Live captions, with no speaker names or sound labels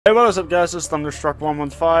Hey, what is up guys, it's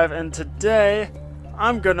Thunderstruck115, and today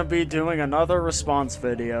I'm gonna be doing another response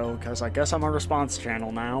video, because I guess I'm a response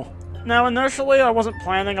channel now. Now initially I wasn't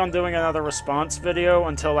planning on doing another response video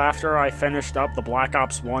until after I finished up the Black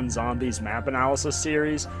Ops 1 Zombies map analysis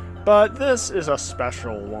series, but this is a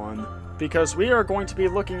special one, because we are going to be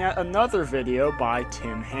looking at another video by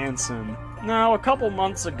Tim Hansen. Now, a couple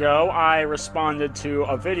months ago, I responded to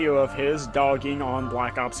a video of his dogging on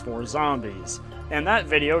Black Ops 4 Zombies, and that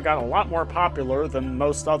video got a lot more popular than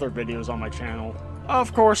most other videos on my channel.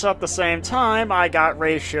 Of course, at the same time, I got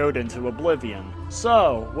ratioed into oblivion.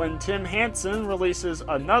 So, when Tim Hansen releases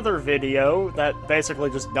another video that basically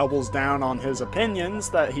just doubles down on his opinions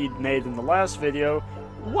that he'd made in the last video,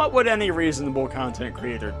 what would any reasonable content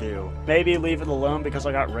creator do? Maybe leave it alone because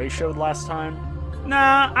I got ratioed last time?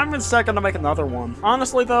 Nah, I'm instead gonna make another one.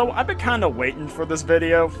 Honestly though, I've been kinda waiting for this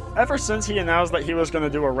video. Ever since he announced that he was gonna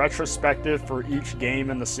do a retrospective for each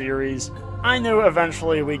game in the series, I knew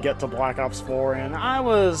eventually we'd get to Black Ops 4, and I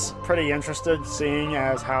was pretty interested seeing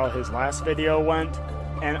as how his last video went.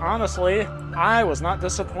 And honestly, I was not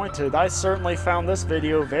disappointed. I certainly found this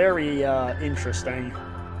video very, interesting.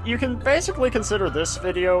 You can basically consider this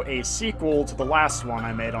video a sequel to the last one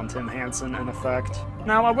I made on Tim Hansen, in effect.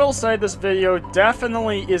 Now, I will say this video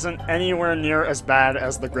definitely isn't anywhere near as bad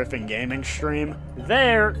as the Griffin Gaming stream.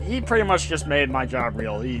 There, he pretty much just made my job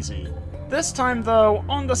real easy. This time, though,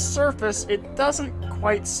 on the surface, it doesn't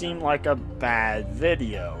quite seem like a bad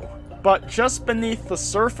video. But just beneath the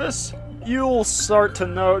surface, you'll start to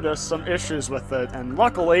notice some issues with it, and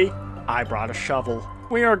luckily, I brought a shovel.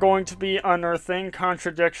 We are going to be unearthing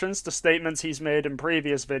contradictions to statements he's made in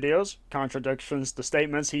previous videos, contradictions to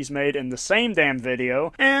statements he's made in the same damn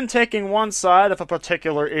video, and taking one side of a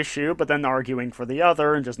particular issue but then arguing for the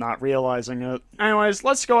other and just not realizing it. Anyways,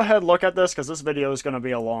 let's go ahead and look at this because this video is going to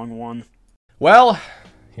be a long one. Well,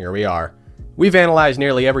 here we are. We've analyzed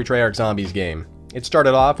nearly every Treyarch Zombies game. It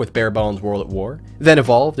started off with bare bones World at War, then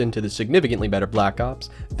evolved into the significantly better Black Ops,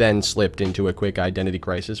 then slipped into a quick identity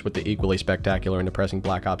crisis with the equally spectacular and depressing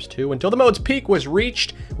Black Ops 2, until the mode's peak was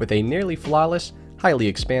reached with a nearly flawless, highly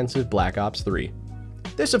expansive Black Ops 3.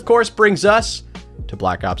 This, of course, brings us to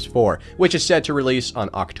Black Ops 4, which is set to release on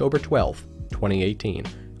October 12th, 2018.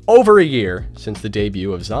 Over a year since the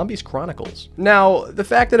debut of Zombies Chronicles. Now, the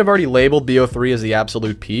fact that I've already labeled BO3 as the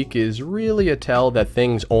absolute peak is really a tell that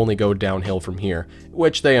things only go downhill from here,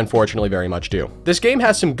 which they unfortunately very much do. This game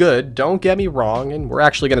has some good, don't get me wrong, and we're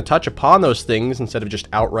actually going to touch upon those things instead of just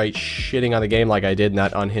outright shitting on the game like I did in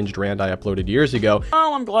that unhinged rant I uploaded years ago.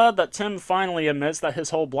 Well, I'm glad that Tim finally admits that his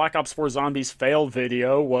whole Black Ops 4 Zombies failed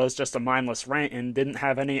video was just a mindless rant and didn't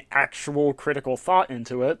have any actual critical thought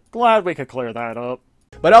into it. Glad we could clear that up.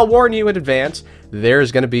 But I'll warn you in advance,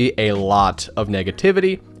 there's going to be a lot of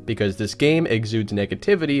negativity, because this game exudes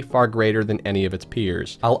negativity far greater than any of its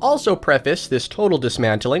peers. I'll also preface this total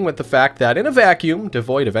dismantling with the fact that in a vacuum,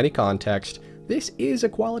 devoid of any context, this is a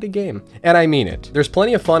quality game. And I mean it. There's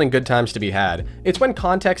plenty of fun and good times to be had. It's when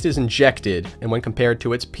context is injected, and when compared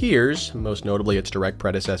to its peers, most notably its direct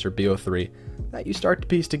predecessor BO3, that you start to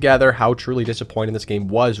piece together how truly disappointing this game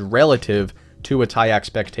was relative to its high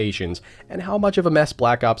expectations, and how much of a mess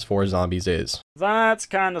Black Ops 4 Zombies is. That's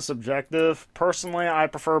kinda subjective. Personally, I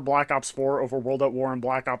prefer Black Ops 4 over World at War and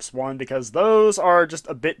Black Ops 1 because those are just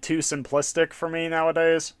a bit too simplistic for me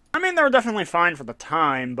nowadays. I mean, they were definitely fine for the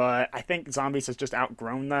time, but I think Zombies has just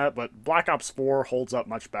outgrown that, but Black Ops 4 holds up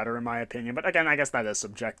much better in my opinion, but again, I guess that is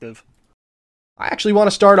subjective. I actually want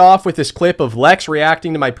to start off with this clip of Lex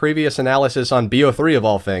reacting to my previous analysis on BO3 of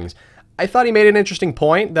all things. I thought he made an interesting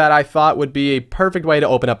point that I thought would be a perfect way to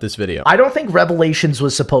open up this video. I don't think Revelations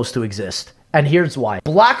was supposed to exist, and here's why.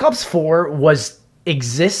 Black Ops 4 was a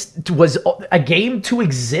game to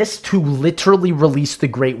exist to literally release the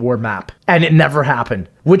Great War map, and it never happened,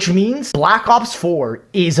 which means Black Ops 4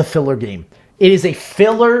 is a filler game. It is a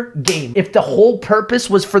filler game. If the whole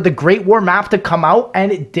purpose was for the Great War map to come out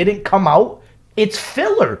and it didn't come out, it's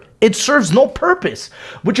filler. It serves no purpose,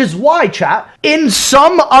 which is why, chat, in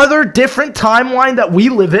some other different timeline that we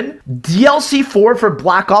live in, DLC 4 for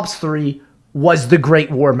Black Ops 3 was the Great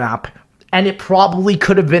War map, and it probably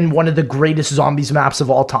could have been one of the greatest Zombies maps of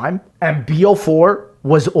all time, and BO4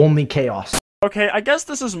 was only chaos. Okay, I guess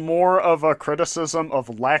this is more of a criticism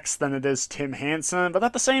of Lex than it is Tim Hansen, but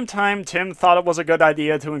at the same time, Tim thought it was a good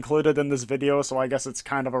idea to include it in this video, so I guess it's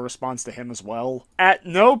kind of a response to him as well. At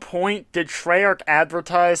no point did Treyarch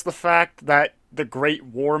advertise the fact that the Great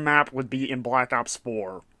War map would be in Black Ops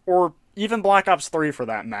 4, or even Black Ops 3 for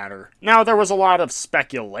that matter. Now, there was a lot of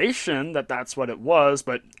speculation that that's what it was,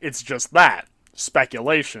 but it's just that.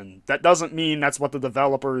 speculation. That doesn't mean that's what the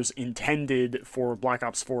developers intended for Black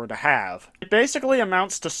Ops 4 to have. It basically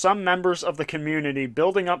amounts to some members of the community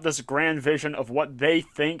building up this grand vision of what they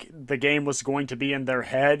think the game was going to be in their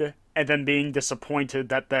head, and then being disappointed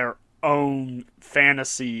that their own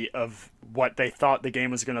fantasy of what they thought the game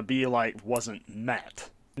was going to be like wasn't met.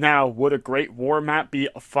 Now, would a Great War map be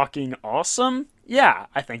fucking awesome? Yeah,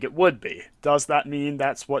 I think it would be. Does that mean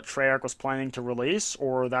that's what Treyarch was planning to release,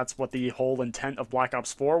 or that's what the whole intent of Black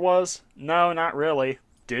Ops 4 was? No, not really.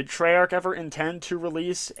 Did Treyarch ever intend to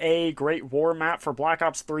release a Great War map for Black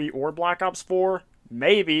Ops 3 or Black Ops 4?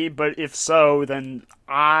 Maybe, but if so, then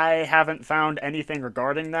I haven't found anything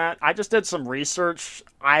regarding that. I just did some research.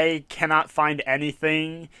 I cannot find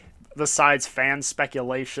anything besides fan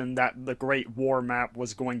speculation that the Great War map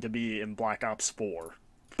was going to be in Black Ops 4.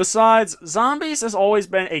 Besides, Zombies has always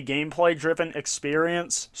been a gameplay-driven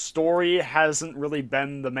experience. Story hasn't really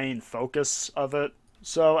been the main focus of it.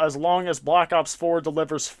 So as long as Black Ops 4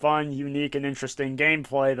 delivers fun, unique, and interesting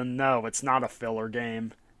gameplay, then no, it's not a filler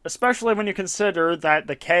game. Especially when you consider that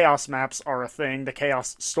the Chaos maps are a thing, the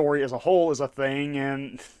Chaos story as a whole is a thing,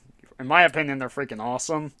 and in my opinion, they're freaking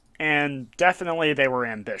awesome. And definitely they were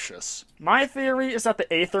ambitious. My theory is that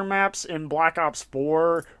the Aether maps in Black Ops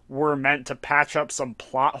 4 were meant to patch up some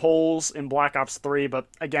plot holes in Black Ops 3, but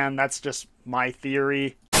again, that's just my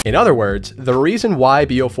theory. In other words, the reason why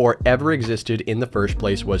BO4 ever existed in the first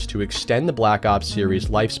place was to extend the Black Ops series'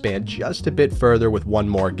 lifespan just a bit further with one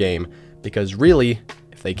more game. Because really,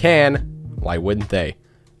 if they can, why wouldn't they?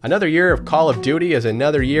 Another year of Call of Duty is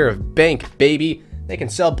another year of bank, baby. They can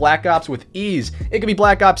sell Black Ops with ease. It could be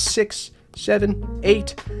Black Ops 6, 7,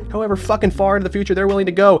 8, however fucking far into the future they're willing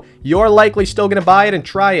to go. You're likely still gonna buy it and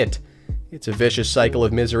try it. It's a vicious cycle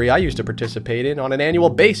of misery I used to participate in on an annual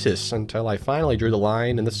basis until I finally drew the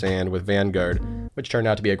line in the sand with Vanguard, which turned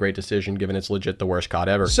out to be a great decision given it's legit the worst COD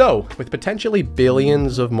ever. So, with potentially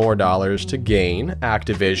billions of more dollars to gain,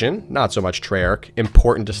 Activision, not so much Treyarch,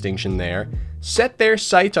 important distinction there, set their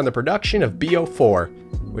sights on the production of BO4,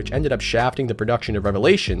 which ended up shafting the production of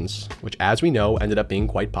Revelations, which as we know ended up being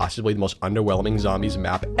quite possibly the most underwhelming Zombies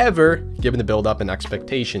map ever, given the build-up and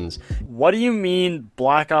expectations. What do you mean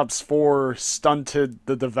Black Ops 4 stunted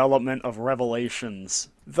the development of Revelations?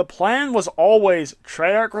 The plan was always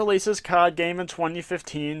Treyarch releases COD game in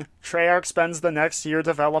 2015, Treyarch spends the next year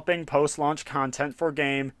developing post-launch content for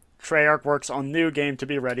game, Treyarch works on new game to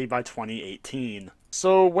be ready by 2018.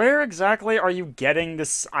 So where exactly are you getting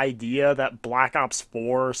this idea that Black Ops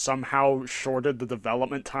 4 somehow shorted the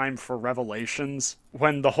development time for Revelations,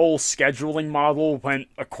 when the whole scheduling model went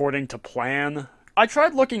according to plan? I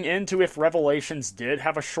tried looking into if Revelations did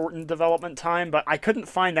have a shortened development time, but I couldn't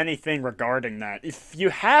find anything regarding that. If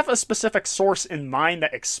you have a specific source in mind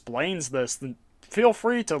that explains this, then feel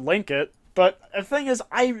free to link it. But the thing is,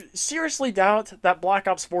 I seriously doubt that Black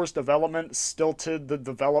Ops 4's development stilted the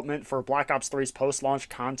development for Black Ops 3's post-launch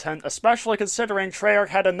content, especially considering Treyarch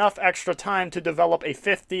had enough extra time to develop a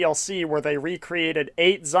 5th DLC where they recreated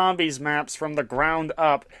 8 Zombies maps from the ground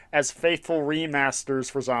up as faithful remasters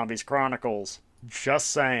for Zombies Chronicles.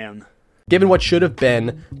 Just saying. Given what should have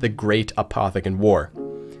been the Great Apothecan War.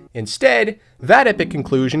 Instead, that epic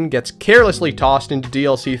conclusion gets carelessly tossed into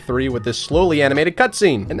DLC 3 with this slowly animated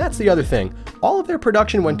cutscene. And that's the other thing. All of their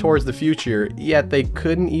production went towards the future, yet they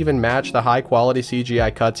couldn't even match the high-quality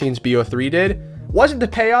CGI cutscenes BO3 did. Wasn't the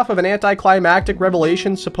payoff of an anticlimactic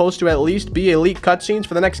revelation supposed to at least be elite cutscenes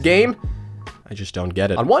for the next game? I just don't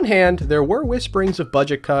get it. On one hand, there were whisperings of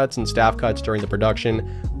budget cuts and staff cuts during the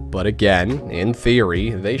production, but again, in theory,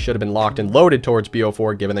 they should have been locked and loaded towards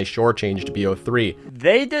BO4 given they shortchanged BO3.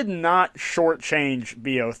 They did not shortchange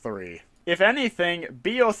BO3. If anything,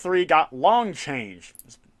 BO3 got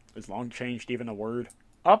long-changed. Is long-changed even a word?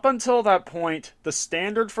 Up until that point, the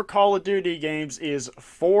standard for Call of Duty games is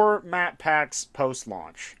 4 map packs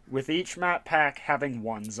post-launch, with each map pack having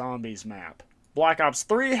 1 Zombies map. Black Ops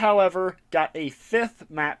 3, however, got a 5th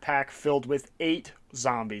map pack filled with 8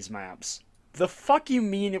 Zombies maps. The fuck you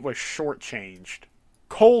mean it was shortchanged?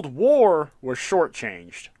 Cold War was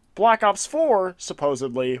shortchanged. Black Ops 4,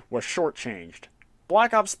 supposedly, was shortchanged.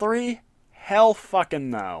 Black Ops 3? Hell fucking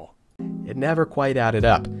no. It never quite added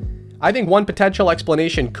up. I think one potential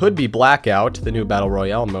explanation could be Blackout, the new Battle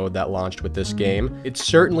Royale mode that launched with this game. It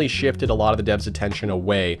certainly shifted a lot of the devs' attention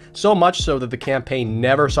away, so much so that the campaign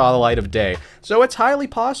never saw the light of day. So it's highly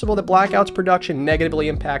possible that Blackout's production negatively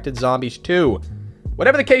impacted Zombies 2.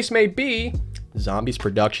 Whatever the case may be, Zombies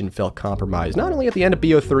production felt compromised not only at the end of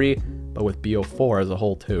BO3, but with BO4 as a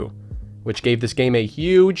whole too, which gave this game a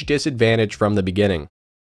huge disadvantage from the beginning.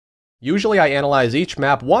 Usually I analyze each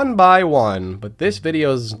map one by one, but this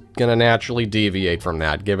video's gonna naturally deviate from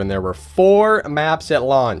that, given there were 4 maps at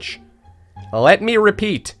launch. Let me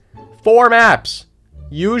repeat, 4 maps!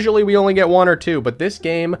 Usually we only get 1 or 2, but this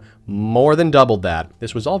game more than doubled that.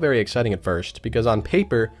 This was all very exciting at first, because on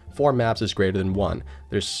paper, 4 maps is greater than 1.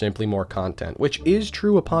 There's simply more content, which is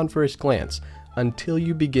true upon first glance, until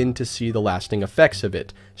you begin to see the lasting effects of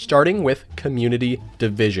it, starting with community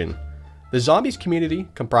division. The Zombies community,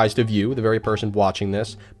 comprised of you, the very person watching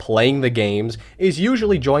this, playing the games, is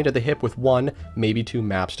usually joined at the hip with 1, maybe 2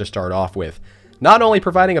 maps to start off with. Not only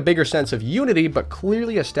providing a bigger sense of unity, but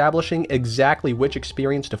clearly establishing exactly which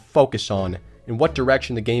experience to focus on, and what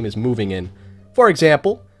direction the game is moving in. For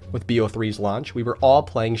example, with BO3's launch, we were all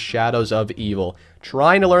playing Shadows of Evil,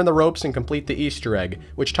 trying to learn the ropes and complete the Easter egg,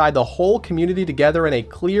 which tied the whole community together in a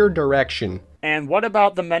clear direction. And what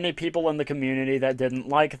about the many people in the community that didn't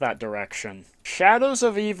like that direction? Shadows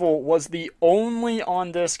of Evil was the only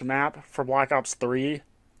on-disc map for Black Ops 3,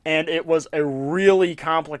 and it was a really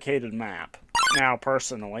complicated map. Now,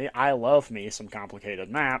 personally, I love me some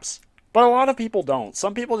complicated maps, but a lot of people don't.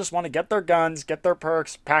 Some people just want to get their guns, get their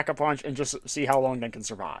perks, pack a punch, and just see how long they can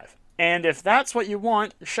survive. And if that's what you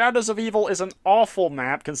want, Shadows of Evil is an awful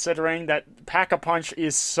map, considering that Pack-a-Punch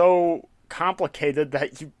is so complicated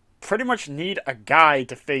that you pretty much need a guide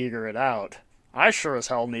to figure it out. I sure as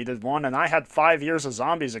hell needed one, and I had 5 years of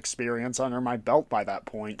Zombies experience under my belt by that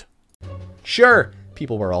point. Sure,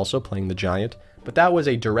 people were also playing the Giant, but that was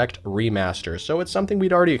a direct remaster, so it's something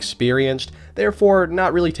we'd already experienced, therefore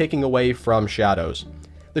not really taking away from Shadows.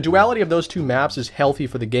 The duality of those 2 maps is healthy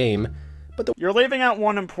for the game, but You're leaving out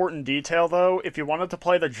one important detail, though. If you wanted to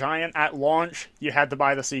play the Giant at launch, you had to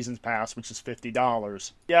buy the Season's Pass, which is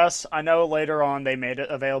 $50. Yes, I know later on they made it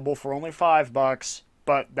available for only $5,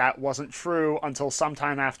 but that wasn't true until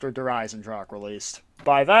sometime after Der Eisendrache released.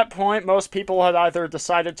 By that point, most people had either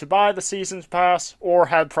decided to buy the Season's Pass, or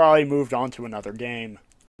had probably moved on to another game.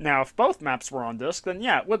 Now, if both maps were on disc, then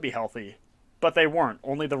yeah, it would be healthy. But they weren't,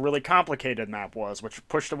 only the really complicated map was, which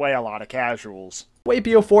pushed away a lot of casuals. the way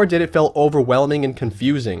BO4 did it felt overwhelming and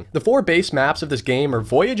confusing. The 4 base maps of this game are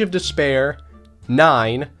Voyage of Despair,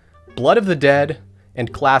 9, Blood of the Dead,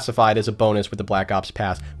 and Classified as a bonus with the Black Ops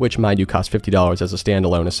Pass, which, mind you, costs $50 as a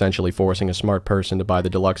standalone, essentially forcing a smart person to buy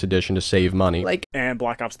the deluxe edition to save money. And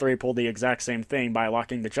Black Ops 3 pulled the exact same thing by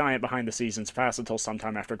locking the Giant behind the Season's Pass until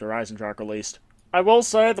sometime after Der Eisendrache released. I will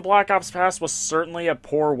say, the Black Ops Pass was certainly a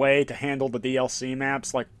poor way to handle the DLC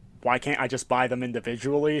maps, like, why can't I just buy them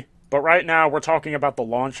individually? But right now, we're talking about the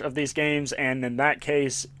launch of these games, and in that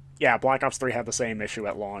case, yeah, Black Ops 3 had the same issue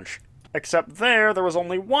at launch. Except there was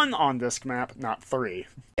only 1 on-disc map, not 3.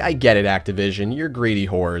 I get it, Activision, you're greedy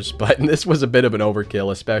whores, but this was a bit of an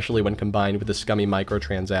overkill, especially when combined with the scummy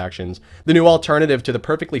microtransactions. The new alternative to the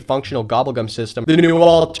perfectly functional gobblegum system.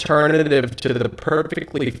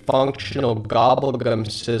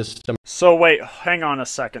 So wait, hang on a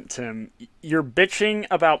second, Tim. You're bitching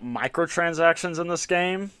about microtransactions in this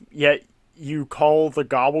game, yet you call the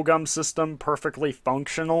gobblegum system perfectly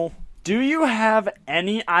functional? Do you have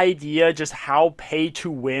any idea just how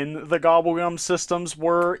pay-to-win the gobblegum systems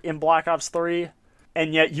were in Black Ops 3?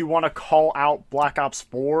 And yet you want to call out Black Ops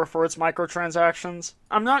 4 for its microtransactions?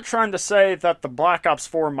 I'm not trying to say that the Black Ops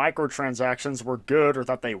 4 microtransactions were good or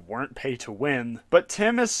that they weren't pay-to-win, but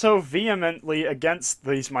Tim is so vehemently against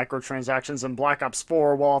these microtransactions in Black Ops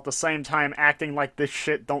 4 while at the same time acting like this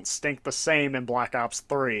shit don't stink the same in Black Ops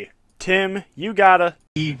 3. Tim, you gotta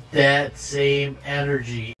keep that same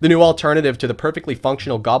energy. The new alternative to the perfectly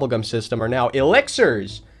functional gobblegum system are now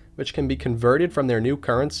elixirs, which can be converted from their new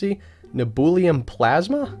currency, Nebulium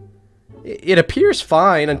Plasma? It appears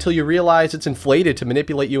fine until you realize it's inflated to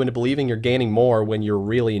manipulate you into believing you're gaining more when you're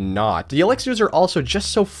really not. The elixirs are also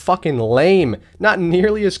just so fucking lame, not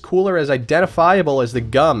nearly as cool or as identifiable as the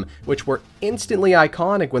gum, which were instantly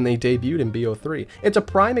iconic when they debuted in BO3. It's a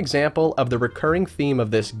prime example of the recurring theme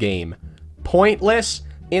of this game. Pointless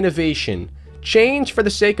innovation. Change for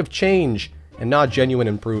the sake of change, and not genuine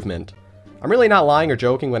improvement. I'm really not lying or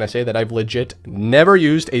joking when I say that I've legit never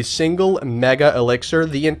used a single mega elixir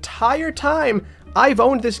the entire time I've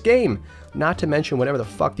owned this game. Not to mention whatever the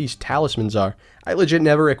fuck these talismans are. I legit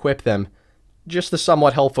never equip them. Just the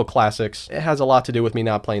somewhat helpful classics. It has a lot to do with me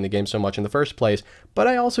not playing the game so much in the first place, but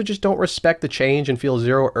I also just don't respect the change and feel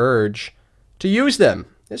zero urge to use them,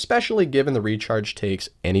 especially given the recharge takes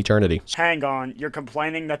an eternity. Hang on, you're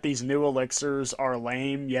complaining that these new elixirs are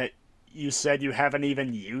lame, yet you said you haven't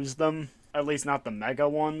even used them? At least not the mega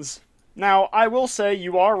ones. Now, I will say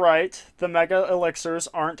you are right, the mega elixirs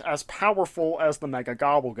aren't as powerful as the mega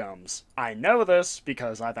gobblegums. I know this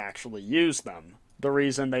because I've actually used them. The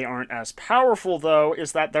reason they aren't as powerful, though,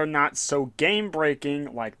 is that they're not so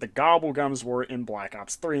game-breaking like the Gobblegums were in Black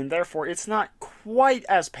Ops 3, and therefore it's not quite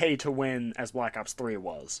as pay-to-win as Black Ops 3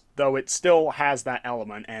 was. Though it still has that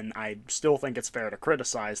element, and I still think it's fair to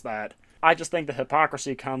criticize that. I just think the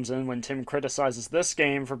hypocrisy comes in when Tim criticizes this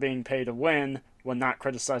game for being pay-to-win, when not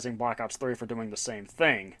criticizing Black Ops 3 for doing the same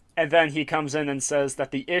thing. And then he comes in and says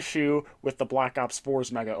that the issue with the Black Ops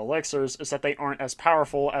 4's Mega Elixirs is that they aren't as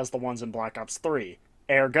powerful as the ones in Black Ops 3.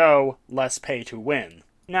 Ergo, less pay-to-win.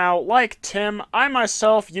 Now, like Tim, I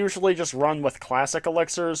myself usually just run with classic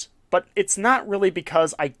elixirs, but it's not really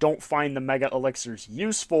because I don't find the Mega Elixirs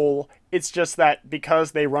useful, it's just that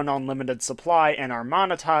because they run on limited supply and are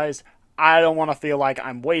monetized, I don't want to feel like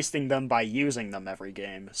I'm wasting them by using them every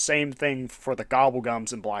game. Same thing for the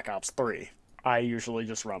Gobblegums in Black Ops 3. I usually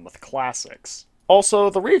just run with classics.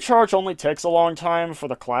 Also, the recharge only takes a long time for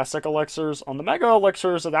the classic elixirs. On the Mega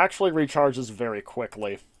Elixirs, it actually recharges very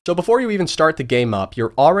quickly. So before you even start the game up,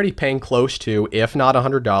 you're already paying close to, if not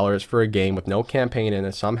 $100, for a game with no campaign and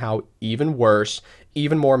a somehow even worse,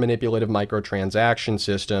 even more manipulative microtransaction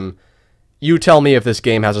system. You tell me if this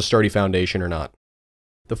game has a sturdy foundation or not.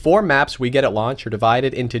 The 4 maps we get at launch are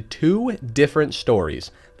divided into 2 different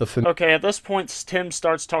stories. Okay, at this point, Tim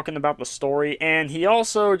starts talking about the story, and he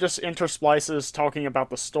also just intersplices talking about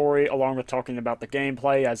the story along with talking about the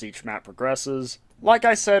gameplay as each map progresses. Like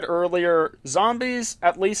I said earlier, Zombies,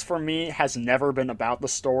 at least for me, has never been about the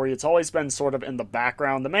story. It's always been sort of in the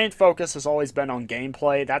background. The main focus has always been on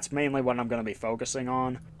gameplay. That's mainly what I'm going to be focusing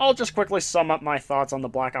on. I'll just quickly sum up my thoughts on the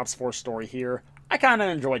Black Ops 4 story here. I kinda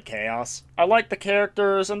enjoyed Chaos. I liked the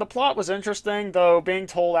characters, and the plot was interesting, though being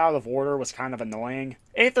told out of order was kind of annoying.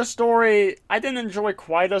 Aether's story, I didn't enjoy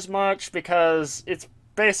quite as much, because it's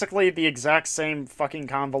basically the exact same fucking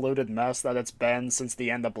convoluted mess that it's been since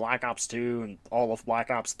the end of Black Ops 2 and all of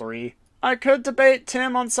Black Ops 3. I could debate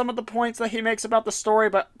Tim on some of the points that he makes about the story,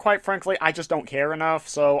 but quite frankly, I just don't care enough,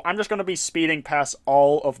 so I'm just gonna be speeding past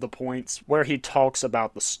all of the points where he talks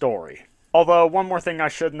about the story. Although, one more thing I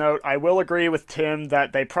should note, I will agree with Tim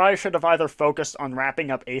that they probably should have either focused on wrapping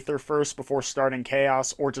up Aether first before starting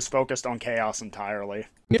Chaos, or just focused on Chaos entirely.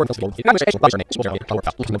 As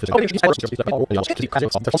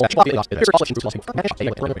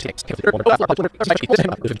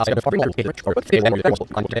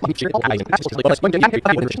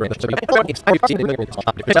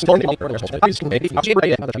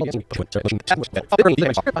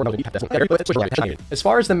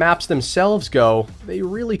far as the maps themselves go, they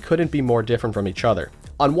really couldn't be more different from each other.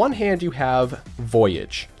 On one hand, you have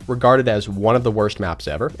Voyage, regarded as one of the worst maps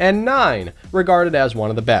ever, and 9, regarded as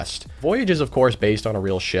one of the best. Voyage is of course based on a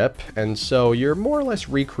real ship, and so you're more or less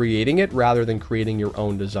recreating it rather than creating your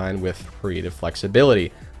own design with creative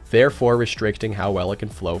flexibility, therefore restricting how well it can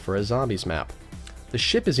flow for a zombies map. The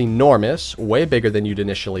ship is enormous, way bigger than you'd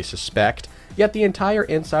initially suspect, yet the entire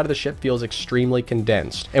inside of the ship feels extremely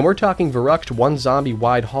condensed, and we're talking Verruc's one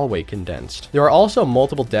zombie-wide hallway condensed. There are also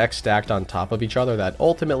multiple decks stacked on top of each other that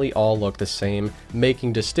ultimately all look the same,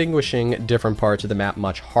 making distinguishing different parts of the map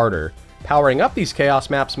much harder. Powering up these Chaos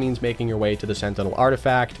maps means making your way to the Sentinel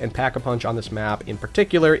artifact, and Pack-a-Punch on this map in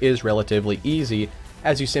particular is relatively easy,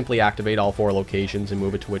 as you simply activate all 4 locations and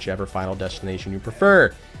move it to whichever final destination you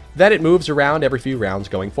prefer. Then it moves around every few rounds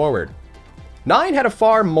going forward. 9 had a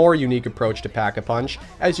far more unique approach to Pack-a-Punch,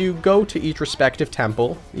 as you go to each respective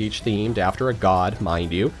temple, each themed after a god,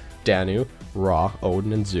 mind you, Danu, Ra,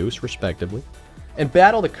 Odin, and Zeus, respectively, and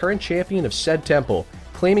battle the current champion of said temple,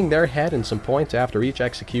 claiming their head and some points after each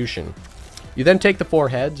execution. You then take the 4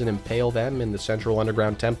 heads and impale them in the central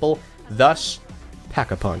underground temple, thus,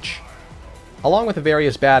 Pack-a-Punch. Along with the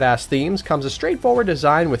various badass themes comes a straightforward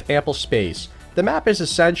design with ample space. The map is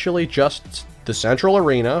essentially just the central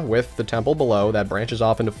arena with the temple below that branches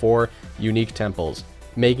off into 4 unique temples,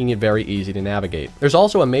 making it very easy to navigate. There's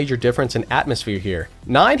also a major difference in atmosphere here.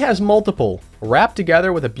 9 has multiple, wrapped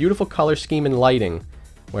together with a beautiful color scheme and lighting,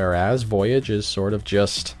 whereas Voyage is sort of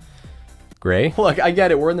just gray. Look, I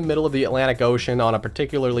get it, we're in the middle of the Atlantic Ocean on a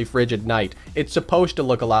particularly frigid night. It's supposed to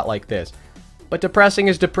look a lot like this. But depressing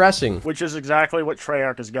is depressing. Which is exactly what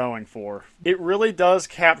Treyarch is going for. It really does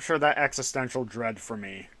capture that existential dread for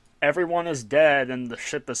me. Everyone is dead and the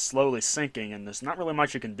ship is slowly sinking, and there's not really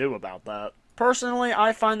much you can do about that. Personally,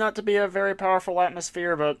 I find that to be a very powerful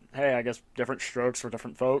atmosphere, but hey, I guess different strokes for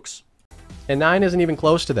different folks. And 9 isn't even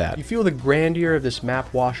close to that. You feel the grandeur of this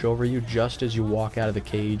map wash over you just as you walk out of the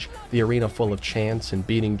cage. The arena full of chants and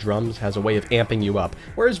beating drums has a way of amping you up,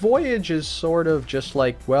 whereas Voyage is sort of just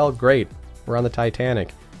like, well, great. We're on the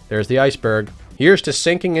Titanic. There's the iceberg. here's to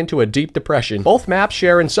sinking into a deep depression. Both maps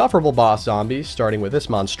share insufferable boss zombies, starting with this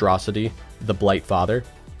monstrosity, the Blight Father.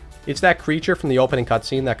 It's that creature from the opening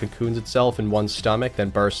cutscene that cocoons itself in one's stomach, then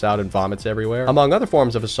bursts out and vomits everywhere. Among other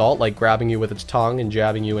forms of assault, like grabbing you with its tongue and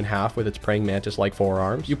jabbing you in half with its praying mantis-like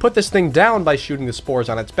forearms. You put this thing down by shooting the spores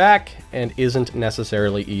on its back, and isn't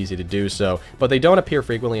necessarily easy to do so, but they don't appear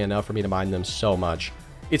frequently enough for me to mind them so much.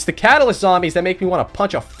 It's the catalyst zombies that make me want to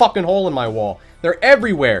punch a fucking hole in my wall. They're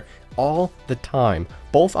everywhere, all the time,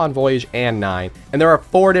 both on Voyage and 9, and there are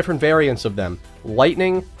 4 different variants of them: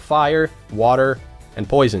 lightning, fire, water, and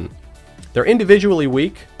poison. They're individually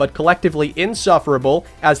weak, but collectively insufferable,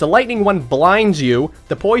 as the lightning one blinds you,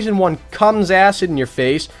 the poison one comes acid in your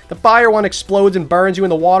face, the fire one explodes and burns you,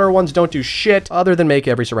 and the water ones don't do shit other than make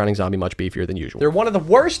every surrounding zombie much beefier than usual. They're one of the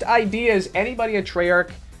worst ideas anybody at Treyarch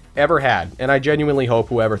ever had, and I genuinely hope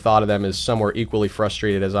whoever thought of them is somewhere equally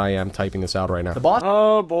frustrated as I am typing this out right now. The boss—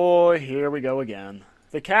 Oh boy, here we go again.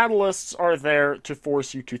 The catalysts are there to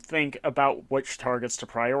force you to think about which targets to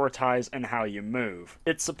prioritize and how you move.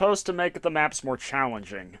 It's supposed to make the maps more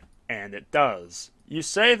challenging, and it does. You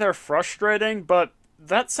say they're frustrating, but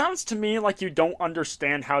that sounds to me like you don't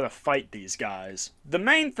understand how to fight these guys. The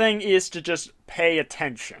main thing is to just pay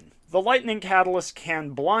attention. The lightning catalyst can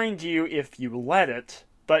blind you if you let it,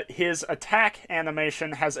 but his attack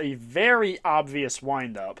animation has a very obvious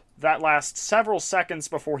wind-up that lasts several seconds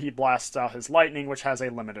before he blasts out his lightning, which has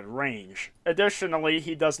a limited range. Additionally,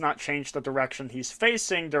 he does not change the direction he's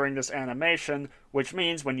facing during this animation, which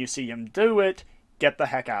means when you see him do it, get the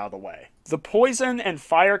heck out of the way. The poison and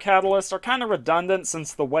fire catalysts are kind of redundant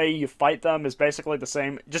since the way you fight them is basically the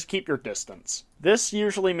same, just keep your distance. This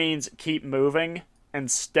usually means keep moving and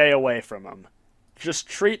stay away from him. Just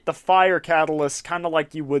treat the fire catalysts kind of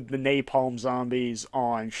like you would the napalm zombies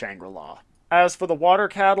on Shangri-La. As for the water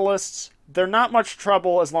catalysts, they're not much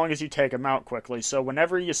trouble as long as you take them out quickly, so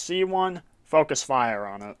whenever you see one, focus fire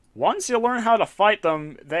on it. Once you learn how to fight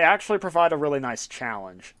them, they actually provide a really nice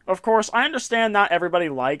challenge. Of course, I understand not everybody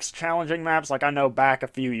likes challenging maps, like I know back a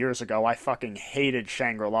few years ago I fucking hated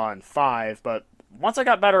Shangri-La in 5, but once I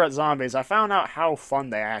got better at zombies, I found out how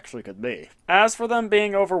fun they actually could be. As for them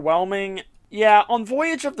being overwhelming, yeah, on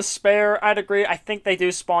Voyage of Despair, I'd agree, I think they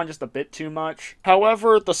do spawn just a bit too much.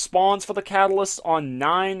 However, the spawns for the catalysts on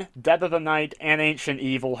 9, Dead of the Night, and Ancient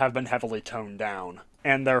Evil have been heavily toned down,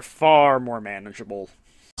 and they're far more manageable.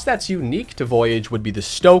 That's unique to Voyage would be the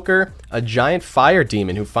Stoker, a giant fire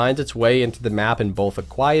demon who finds its way into the map in both the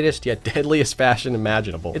quietest yet deadliest fashion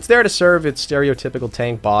imaginable. It's there to serve its stereotypical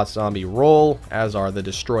tank boss zombie role, as are the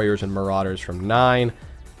Destroyers and Marauders from 9.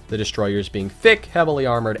 The Destroyers being thick, heavily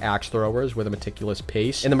armored axe throwers with a meticulous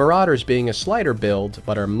pace, and the Marauders being a slighter build,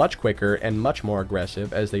 but are much quicker and much more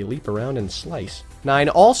aggressive as they leap around and slice. 9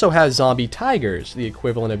 also has zombie tigers, the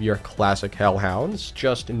equivalent of your classic hellhounds,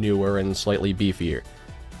 just newer and slightly beefier.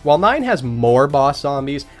 While 9 has more boss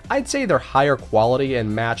zombies, I'd say they're higher quality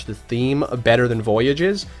and match the theme better than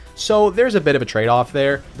Voyage's, so there's a bit of a trade-off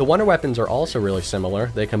there. The wonder weapons are also really similar.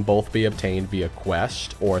 They can both be obtained via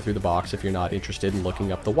quest, or through the box if you're not interested in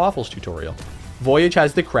looking up the Waffles tutorial. Voyage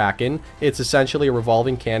has the Kraken. It's essentially a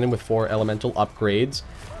revolving cannon with 4 elemental upgrades.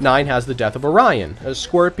 9 has the Death of Orion, a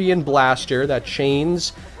scorpion blaster that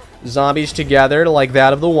chains zombies together like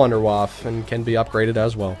that of the Wonder Waff, and can be upgraded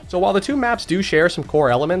as well. So while the two maps do share some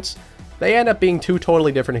core elements, they end up being 2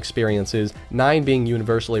 totally different experiences, 9 being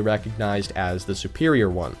universally recognized as the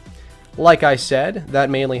superior one. Like I said, that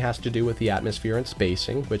mainly has to do with the atmosphere and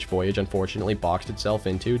spacing, which Voyage unfortunately boxed itself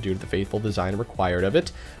into due to the faithful design required of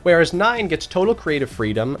it, whereas 9 gets total creative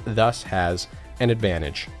freedom, thus has an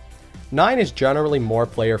advantage. 9 is generally more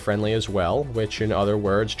player-friendly as well, which in other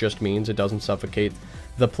words just means it doesn't suffocate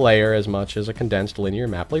the player as much as a condensed linear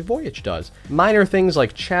map like Voyage does. Minor things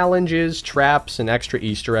like challenges, traps, and extra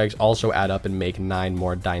Easter eggs also add up and make 9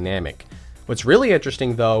 more dynamic. What's really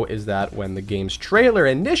interesting though is that when the game's trailer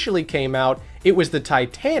initially came out, it was the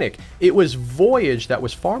Titanic. It was Voyage that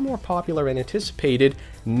was far more popular and anticipated.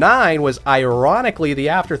 9 was ironically the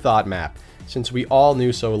afterthought map, since we all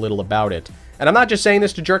knew so little about it. And I'm not just saying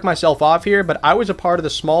this to jerk myself off here, but I was a part of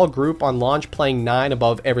the small group on launch playing 9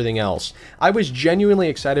 above everything else. I was genuinely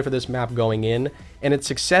excited for this map going in, and its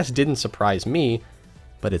success didn't surprise me,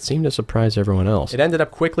 but it seemed to surprise everyone else. It ended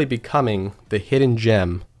up quickly becoming the hidden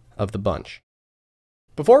gem of the bunch.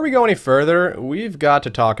 Before we go any further, we've got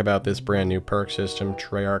to talk about this brand new perk system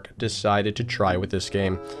Treyarch decided to try with this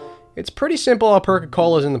game. It's pretty simple how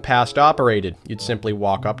Perk-a-Colas in the past operated. You'd simply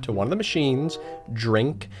walk up to one of the machines,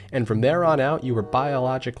 drink, and from there on out you were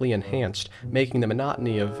biologically enhanced, making the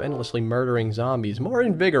monotony of endlessly murdering zombies more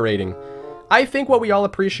invigorating. I think what we all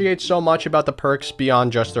appreciate so much about the perks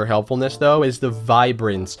beyond just their helpfulness, though, is the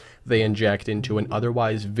vibrance they inject into an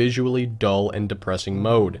otherwise visually dull and depressing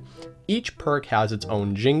mode. Each perk has its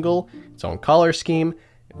own jingle, its own color scheme,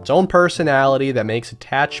 its own personality that makes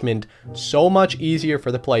attachment so much easier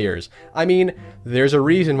for the players. I mean, there's a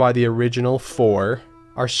reason why the original 4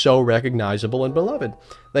 are so recognizable and beloved.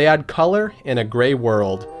 They add color in a gray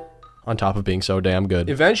world, on top of being so damn good.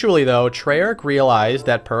 Eventually, though, Treyarch realized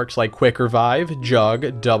that perks like Quick Revive,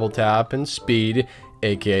 Jug, Double Tap, and Speed,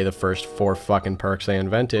 aka the first 4 fucking perks they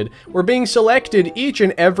invented, were being selected each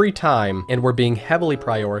and every time, and were being heavily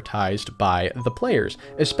prioritized by the players,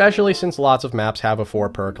 especially since lots of maps have a 4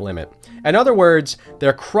 perk limit. In other words,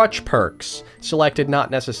 they're crutch perks, selected not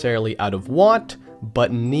necessarily out of want,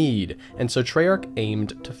 but need, and so Treyarch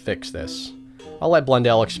aimed to fix this. I'll let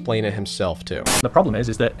Blundell explain it himself, too. The problem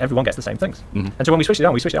is that everyone gets the same things. And so when we switched it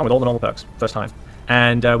on with all the normal perks, first time.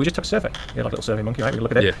 And we just took a survey. We had like a little survey monkey, right? We look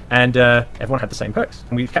at it. Yeah. And everyone had the same perks.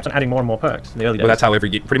 And we kept on adding more and more perks in the early days. Well, that's how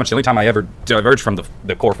pretty much the only time I ever diverged from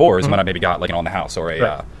the core 4 is when I maybe got like an On the House or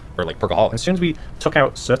a or like Perkaholic. As soon as we took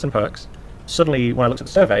out certain perks, suddenly when I looked at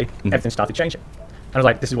the survey, everything started changing. And I was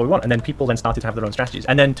like, this is what we want. And then people then started to have their own strategies.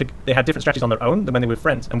 And then they had different strategies on their own than when they were with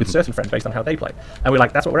friends, and with certain friends based on how they play. And we're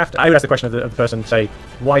like, that's what we're after. I would ask the question of the person, say,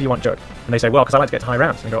 why do you want Jug? And they say, well, because I like to get to high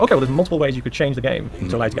rounds. And I go, okay, well, there's multiple ways you could change the game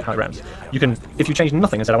to allow you to get high rounds. You can, if you change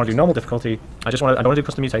nothing and said, I want to do normal difficulty, I don't want to do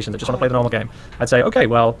custom mutations, I just want to play the normal game. I'd say, okay,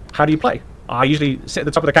 well, how do you play? I usually sit at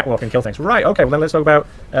the top of the catwalk and kill things. Right, okay, well then let's talk about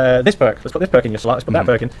this perk. Let's put this perk in your slot, let's put that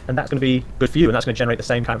perk in, and that's going to be good for you, and that's going to generate the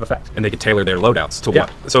same kind of effect. And they could tailor their loadouts to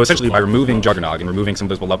what? So essentially, by removing Juggernog and removing some of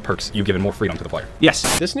those beloved perks, you've given more freedom to the player.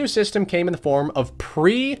 Yes. This new system came in the form of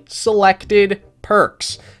pre-selected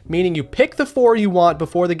perks, meaning you pick the 4 you want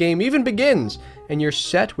before the game even begins, and you're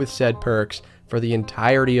set with said perks for the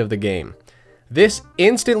entirety of the game. This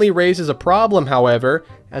instantly raises a problem, however,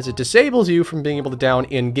 as it disables you from being able to down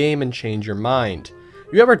in-game and change your mind.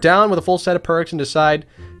 You ever down with a full set of perks and decide,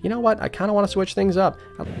 you know what, I kind of want to switch things up.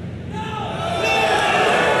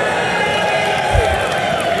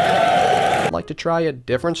 I'd like to try a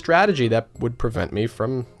different strategy that would prevent me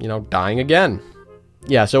from, you know, dying again.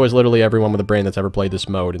 Yeah, so is literally everyone with a brain that's ever played this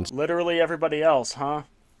mode. And literally everybody else, huh?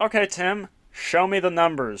 Okay, Tim, show me the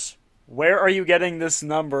numbers. Where are you getting this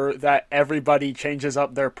number that everybody changes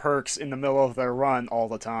up their perks in the middle of their run all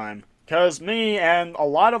the time? Because me and a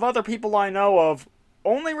lot of other people I know of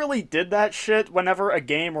only really did that shit whenever a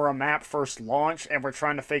game or a map first launched and we're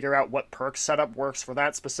trying to figure out what perk setup works for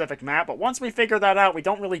that specific map, but once we figure that out, we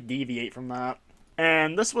don't really deviate from that.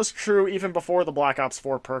 And this was true even before the Black Ops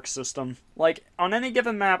 4 perk system. Like, on any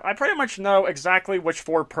given map, I pretty much know exactly which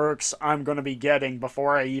 4 perks I'm going to be getting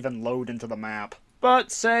before I even load into the map.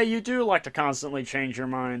 But say you do like to constantly change your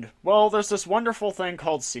mind. Well, there's this wonderful thing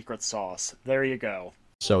called secret sauce. There you go.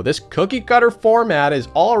 So this cookie cutter format is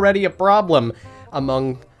already a problem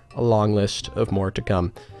among a long list of more to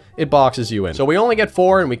come. It boxes you in. So we only get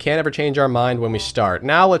 4 and we can't ever change our mind when we start.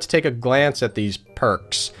 Now let's take a glance at these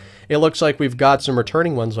perks. It looks like we've got some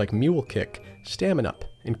returning ones like Mule Kick, Stamina Up,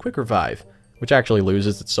 and Quick Revive, which actually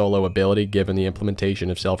loses its solo ability given the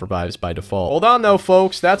implementation of self-revives by default. Hold on though,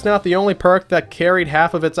 folks, that's not the only perk that carried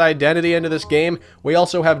half of its identity into this game. We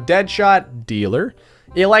also have Deadshot Dealer,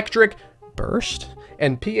 Electric Burst,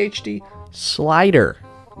 and PhD Slider,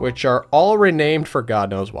 which are all renamed for God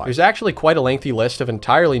knows why. There's actually quite a lengthy list of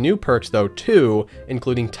entirely new perks though too,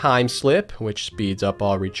 including Time Slip, which speeds up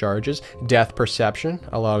all recharges, Death Perception,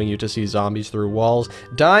 allowing you to see zombies through walls,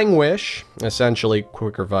 Dying Wish, essentially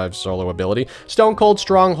Quick Revive solo ability, Stone Cold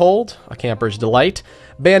Stronghold, a camper's delight,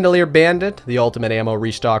 Bandolier Bandit, the ultimate ammo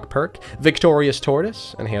restock perk, Victorious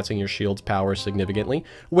Tortoise, enhancing your shield's power significantly,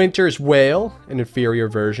 Winter's Wail, an inferior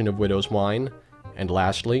version of Widow's Wine, and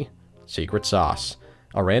lastly, Secret Sauce,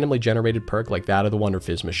 a randomly generated perk like that of the Wonder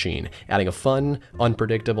Fizz machine, adding a fun,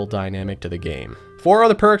 unpredictable dynamic to the game. 4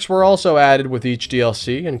 other perks were also added with each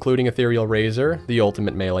DLC, including Ethereal Razor, the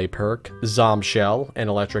ultimate melee perk, Zombshell, an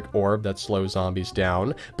electric orb that slows zombies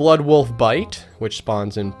down, Blood Wolf Bite, which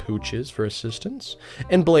spawns in pooches for assistance,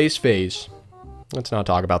 and Blaze Phase. Let's not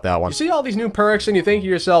talk about that one. You see all these new perks and you think to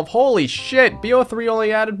yourself, holy shit, BO3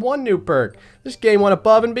 only added 1 new perk. This game went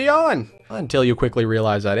above and beyond. Until you quickly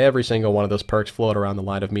realize that every single one of those perks float around the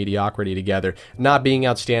line of mediocrity together, not being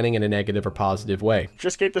outstanding in a negative or positive way.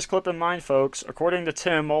 Just keep this clip in mind, folks. According to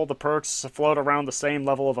Tim, all the perks float around the same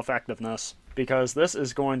level of effectiveness, because this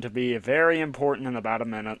is going to be very important in about a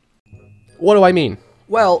minute. What do I mean?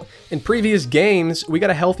 Well, in previous games, we got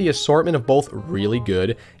a healthy assortment of both really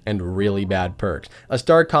good and really bad perks. A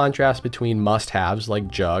stark contrast between must-haves like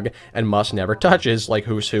Jug and must-never-touches like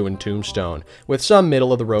Who's Who and Tombstone, with some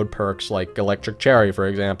middle-of-the-road perks like Electric Cherry, for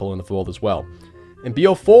example, in the fold as well. In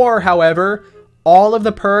BO4, however, all of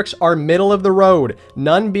the perks are middle of the road,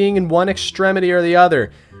 none being in one extremity or the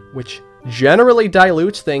other, which generally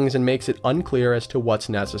dilutes things and makes it unclear as to what's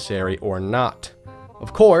necessary or not.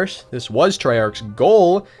 Of course, this was Treyarch's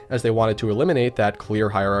goal, as they wanted to eliminate that clear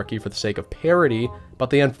hierarchy for the sake of parity, but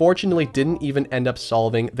they unfortunately didn't even end up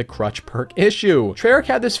solving the crutch perk issue. Treyarch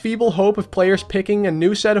had this feeble hope of players picking a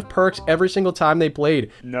new set of perks every single time they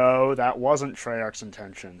played. No, that wasn't Treyarch's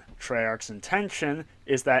intention. Treyarch's intention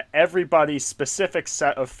is that everybody's specific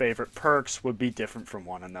set of favorite perks would be different from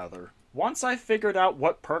one another. Once I figured out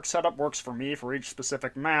what perk setup works for me for each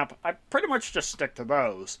specific map, I pretty much just stick to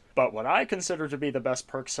those. But what I consider to be the best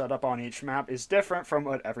perk setup on each map is different from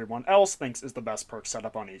what everyone else thinks is the best perk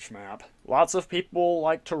setup on each map. Lots of people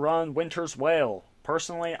like to run Winter's Wail.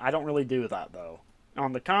 Personally, I don't really do that though.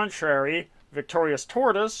 On the contrary, Victorious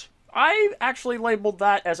Tortoise, I actually labeled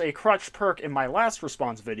that as a crutch perk in my last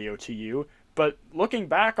response video to you, but looking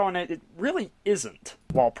back on it, it really isn't.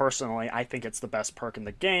 While personally, I think it's the best perk in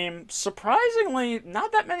the game, surprisingly,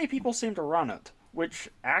 not that many people seem to run it, which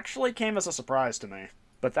actually came as a surprise to me.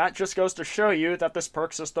 But that just goes to show you that this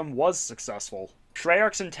perk system was successful.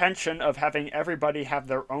 Treyarch's intention of having everybody have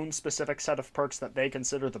their own specific set of perks that they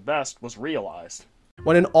consider the best was realized.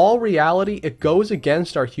 When in all reality, it goes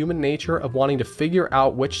against our human nature of wanting to figure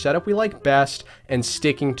out which setup we like best and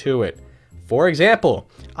sticking to it. For example,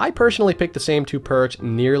 I personally pick the same two perks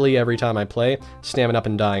nearly every time I play, Stamina Up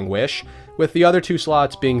and Dying Wish, with the other two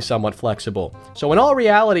slots being somewhat flexible. So in all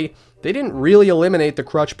reality, they didn't really eliminate the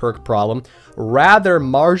crutch perk problem, rather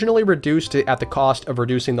marginally reduced it at the cost of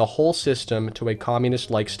reducing the whole system to a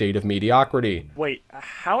communist-like state of mediocrity. Wait,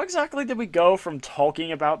 how exactly did we go from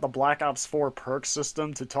talking about the Black Ops 4 perk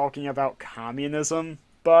system to talking about communism?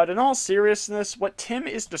 But in all seriousness, what Tim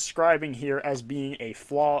is describing here as being a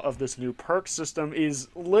flaw of this new perk system is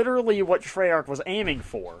literally what Treyarch was aiming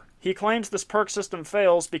for. He claims this perk system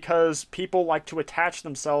fails because people like to attach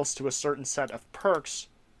themselves to a certain set of perks,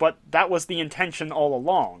 but that was the intention all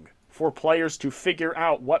along, for players to figure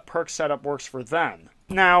out what perk setup works for them.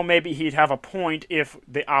 Now, maybe he'd have a point if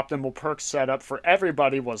the optimal perk setup for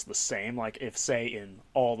everybody was the same, like if, say, in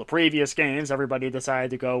all the previous games, everybody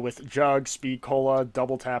decided to go with Jug, Speed Cola,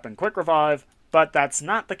 Double Tap, and Quick Revive, but that's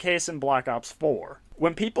not the case in Black Ops 4.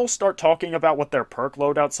 When people start talking about what their perk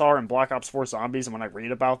loadouts are in Black Ops 4 Zombies, and when I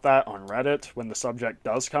read about that on Reddit, when the subject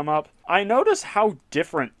does come up, I notice how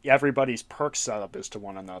different everybody's perk setup is to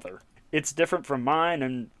one another. It's different from mine,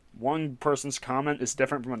 and one person's comment is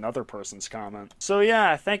different from another person's comment. So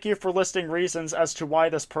yeah, thank you for listing reasons as to why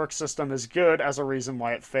this perk system is good as a reason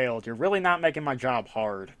why it failed. You're really not making my job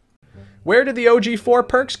hard. Where did the OG4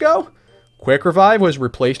 perks go? Quick Revive was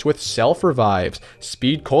replaced with Self Revives.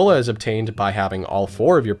 Speed Cola is obtained by having all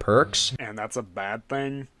 4 of your perks. And that's a bad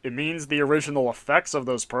thing. It means the original effects of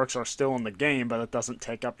those perks are still in the game, but it doesn't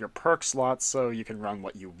take up your perk slots, so you can run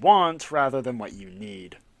what you want rather than what you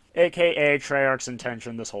need. AKA Treyarch's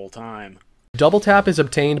intention this whole time. Double Tap is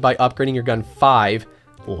obtained by upgrading your gun 5,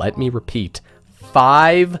 let me repeat,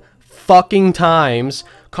 5 fucking times,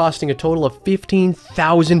 costing a total of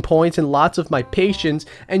 15,000 points and lots of my patience,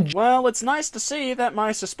 and well, it's nice to see that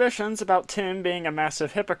my suspicions about Tim being a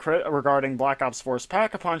massive hypocrite regarding Black Ops 4's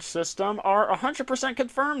Pack-a-Punch system are 100%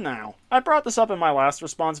 confirmed now. I brought this up in my last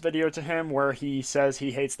response video to him where he says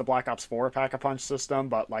he hates the Black Ops 4 Pack-a-Punch system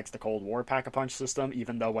but likes the Cold War Pack-a-Punch system,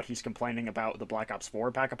 even though what he's complaining about the Black Ops 4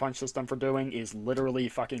 Pack-a-Punch system for doing is literally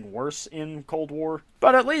fucking worse in Cold War.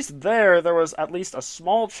 But at least there was at least a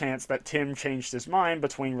small chance that Tim changed his mind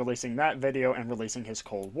between releasing that video and releasing his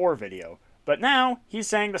Cold War video. But now, he's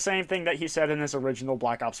saying the same thing that he said in his original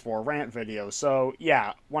Black Ops 4 rant video, so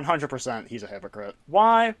yeah, 100% he's a hypocrite.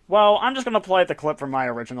 Why? Well, I'm just gonna play the clip from my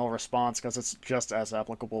original response because it's just as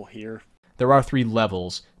applicable here. there are 3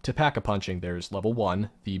 levels to Pack-a-Punching. There's level 1,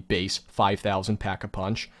 the base 5,000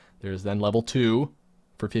 Pack-a-Punch. There's then level 2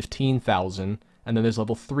 for 15,000, and then there's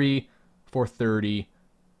level 3 for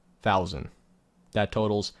 30,000. That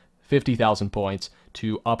totals 50,000 points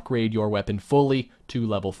to upgrade your weapon fully to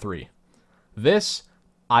level 3. This,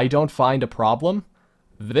 I don't find a problem.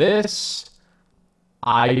 This,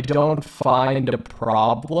 I don't find a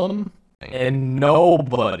problem. And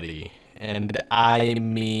nobody, and I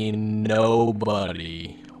mean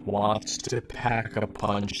nobody, wants to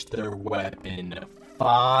Pack-a-Punch their weapon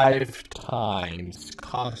 5 times,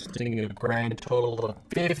 costing a grand total of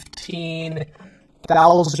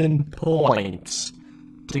 15,000 points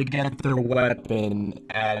to get their weapon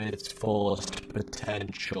at its fullest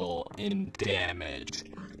potential in damage.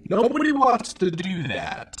 Nobody wants to do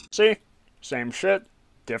that. See? Same shit,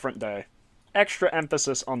 different day. Extra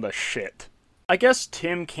emphasis on the shit. I guess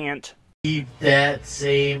Tim can't Keep that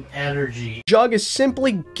same energy. Jug is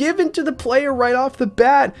simply given to the player right off the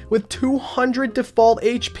bat with 200 default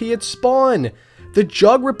HP at spawn. The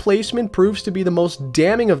Jug replacement proves to be the most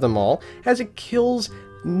damning of them all, as it kills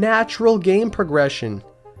natural game progression.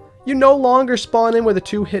 You no longer spawn in with a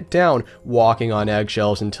 2-hit down, walking on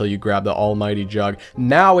eggshells until you grab the almighty Jug.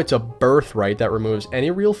 Now it's a birthright that removes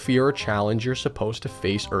any real fear or challenge you're supposed to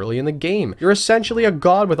face early in the game. You're essentially a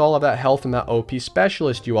god with all of that health and that OP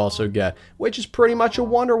specialist you also get, which is pretty much a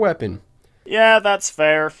wonder weapon. Yeah, that's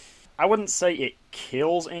fair. I wouldn't say it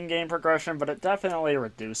kills in-game progression, but it definitely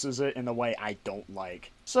reduces it in a way I don't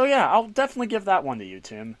like. So yeah, I'll definitely give that one to you,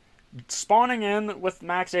 Tim. Spawning in with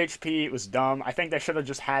max HP was dumb. I think they should have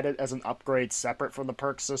just had it as an upgrade separate from the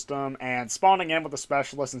perk system, and spawning in with a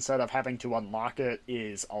specialist instead of having to unlock it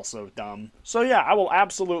is also dumb. So yeah, I will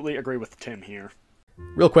absolutely agree with Tim here.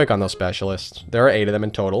 Real quick on those specialists. There are 8 of them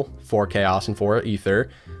in total, 4 Chaos and 4 Ether.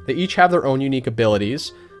 They each have their own unique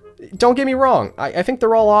abilities. Don't get me wrong, I think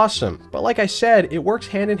they're all awesome, but like I said, it works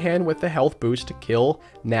hand in hand with the health boost to kill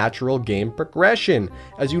natural game progression,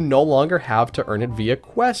 as you no longer have to earn it via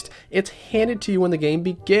quest. It's handed to you when the game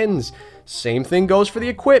begins. Same thing goes for the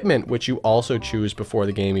equipment, which you also choose before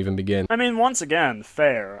the game even begins. I mean, once again,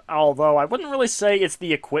 fair, although I wouldn't really say it's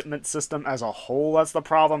the equipment system as a whole that's the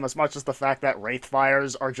problem, as much as the fact that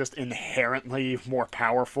Wraithfires are just inherently more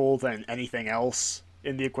powerful than anything else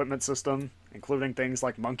in the equipment system, including things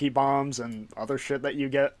like monkey bombs and other shit that you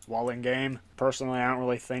get while in game. Personally, I don't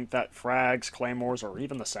really think that frags, claymores, or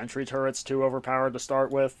even the sentry turret's too overpowered to start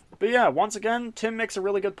with. But yeah, once again, Tim makes a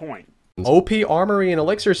really good point. OP armory and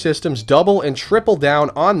elixir systems double and triple down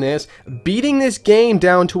on this, beating this game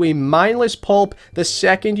down to a mindless pulp the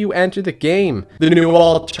second you enter the game. The new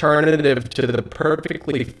alternative to the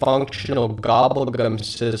perfectly functional gobblegum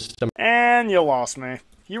system. And you lost me.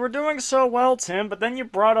 You were doing so well, Tim, but then you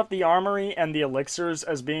brought up the armory and the elixirs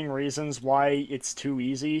as being reasons why it's too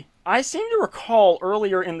easy. I seem to recall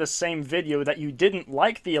earlier in the same video that you didn't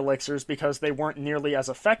like the elixirs because they weren't nearly as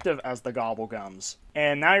effective as the gobblegums.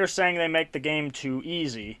 And now you're saying they make the game too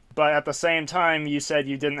easy. But at the same time, you said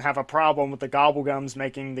you didn't have a problem with the gobblegums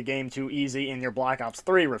making the game too easy in your Black Ops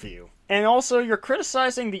 3 review. And also, you're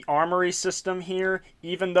criticizing the armory system here,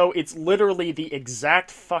 even though it's literally the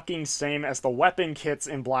exact fucking same as the weapon kits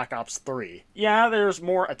in Black Ops 3. Yeah, there's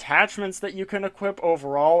more attachments that you can equip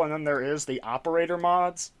overall, and then there is the operator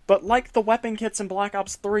mods. But like the weapon kits in Black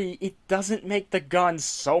Ops 3, it doesn't make the gun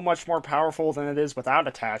so much more powerful than it is without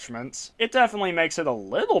attachments. It definitely makes it a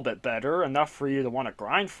little bit better, enough for you to want to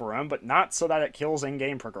grind for them, but not so that it kills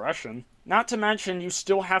in-game progression. Not to mention, you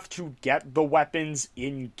still have to get the weapons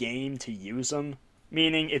in-game to use them,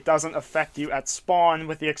 meaning it doesn't affect you at spawn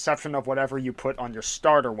with the exception of whatever you put on your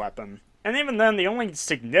starter weapon. And even then, the only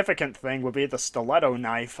significant thing would be the stiletto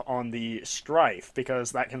knife on the Strife,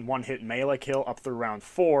 because that can one-hit melee kill up through round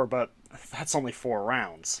 4, but that's only 4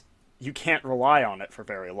 rounds. You can't rely on it for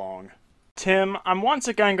very long. Tim, I'm once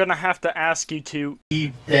again gonna have to ask you to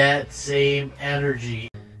Keep that same energy.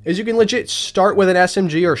 Is you can legit start with an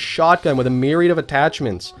SMG or shotgun with a myriad of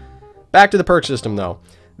attachments. Back to the perk system though.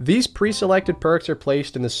 These pre-selected perks are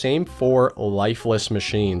placed in the same 4 lifeless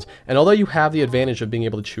machines, and although you have the advantage of being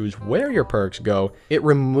able to choose where your perks go, it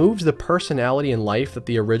removes the personality and life that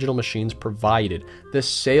the original machines provided, the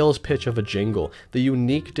sales pitch of a jingle, the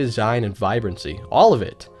unique design and vibrancy, all of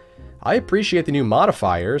it. I appreciate the new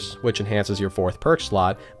modifiers, which enhances your 4th perk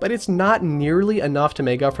slot, but it's not nearly enough to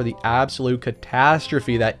make up for the absolute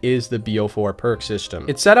catastrophe that is the BO4 perk system.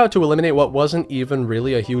 It set out to eliminate what wasn't even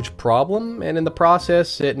really a huge problem, and in the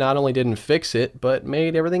process, it not only didn't fix it, but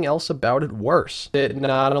made everything else about it worse. It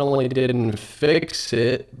not only didn't fix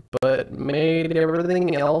it, but made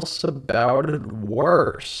everything else about it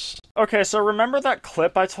worse. Okay, so remember that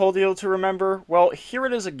clip I told you to remember? Well, here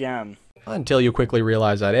it is again. Until you quickly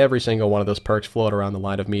realize that every single one of those perks float around the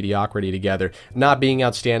line of mediocrity together, not being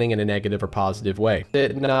outstanding in a negative or positive way.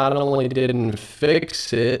 It not only didn't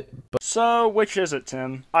fix it, but... So, which is it,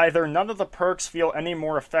 Tim? Either none of the perks feel any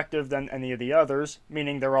more effective than any of the others,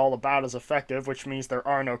 meaning they're all about as effective, which means there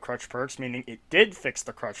are no crutch perks, meaning it did fix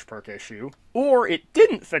the crutch perk issue, or it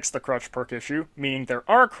didn't fix the crutch perk issue, meaning there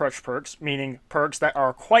are crutch perks, meaning perks that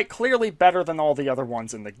are quite clearly better than all the other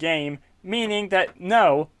ones in the game, meaning that,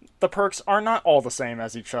 no, the perks are not all the same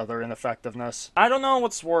as each other in effectiveness. I don't know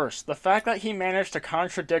what's worse, the fact that he managed to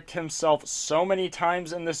contradict himself so many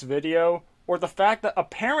times in this video, or the fact that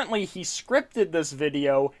apparently he scripted this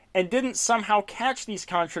video and didn't somehow catch these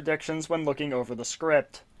contradictions when looking over the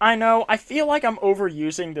script. I know, I feel like I'm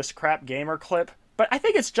overusing this crap gamer clip, but I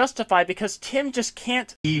think it's justified because Tim just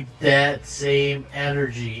can't keep that same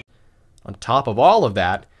energy. On top of all of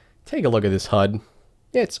that, take a look at this HUD.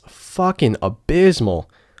 It's fucking abysmal.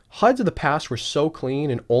 HUDs of the past were so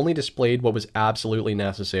clean and only displayed what was absolutely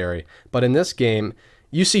necessary. But in this game,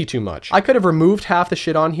 you see too much. I could have removed half the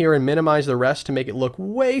shit on here and minimized the rest to make it look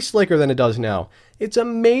way slicker than it does now. It's a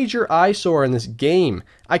major eyesore in this game.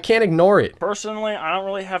 I can't ignore it. Personally, I don't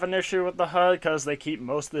really have an issue with the HUD because they keep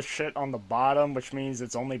most of this shit on the bottom, which means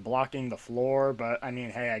it's only blocking the floor, but I mean,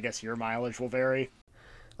 hey, I guess your mileage will vary.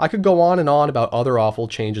 I could go on and on about other awful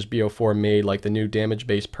changes BO4 made, like the new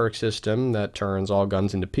damage-based perk system that turns all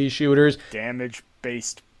guns into pea shooters.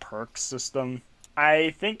 Damage-based perk system?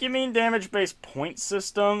 I think you mean damage-based point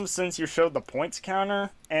system, since you showed the points counter.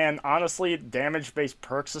 And honestly, damage-based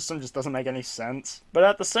perk system just doesn't make any sense. But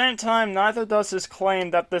at the same time, neither does his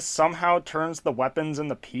claim that this somehow turns the weapons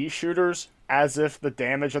into pea shooters, as if the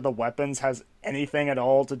damage of the weapons has anything at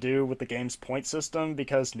all to do with the game's point system,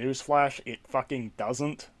 because newsflash, it fucking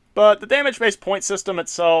doesn't. But the damage-based point system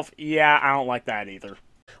itself, yeah, I don't like that either.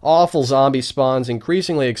 Awful zombie spawns,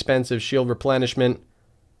 increasingly expensive shield replenishment.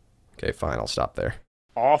 Okay, fine, I'll stop there.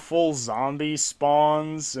 Awful zombie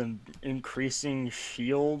spawns and increasing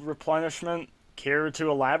shield replenishment. Care to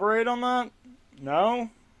elaborate on that? No?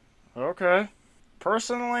 Okay.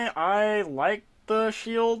 Personally, I like the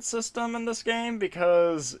shield system in this game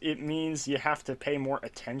because it means you have to pay more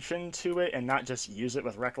attention to it and not just use it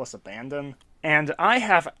with reckless abandon. And I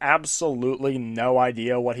have absolutely no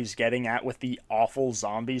idea what he's getting at with the awful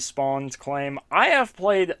zombie spawns claim. I have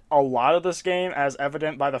played a lot of this game, as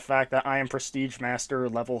evident by the fact that I am Prestige Master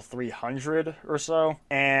level 300 or so,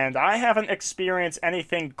 and I haven't experienced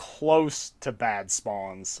anything close to bad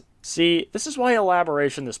spawns. See, this is why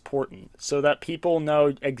elaboration is important, so that people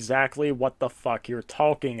know exactly what the fuck you're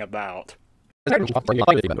talking about. I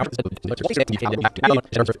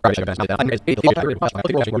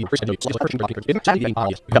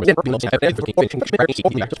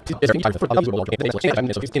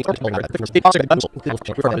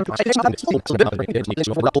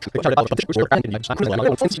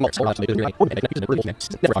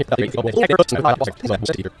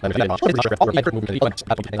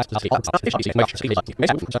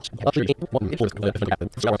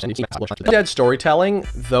Dead storytelling,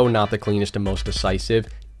 though not the cleanest and most decisive,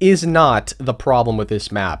 is not the problem with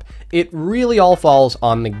this map. It really all falls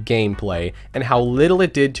on the gameplay and how little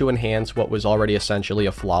it did to enhance what was already essentially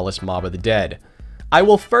a flawless Mob of the Dead. I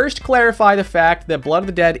will first clarify the fact that Blood of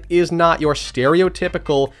the Dead is not your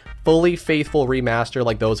stereotypical, fully faithful remaster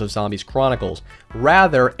like those of Zombies Chronicles,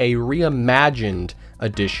 rather a reimagined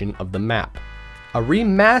edition of the map. A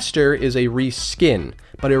remaster is a reskin,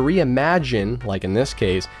 but a reimagine, like in this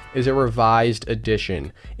case, is a revised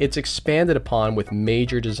edition. It's expanded upon with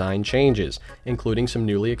major design changes, including some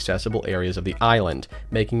newly accessible areas of the island,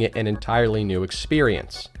 making it an entirely new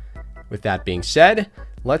experience. With that being said,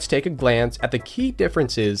 let's take a glance at the key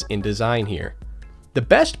differences in design here. The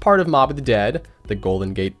best part of Mob of the Dead, the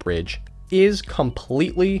Golden Gate Bridge, is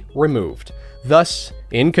completely removed, thus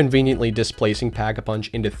inconveniently displacing Pack-a-Punch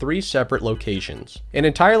into 3 separate locations. An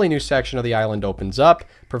entirely new section of the island opens up,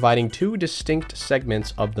 providing 2 distinct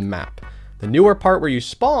segments of the map. The newer part where you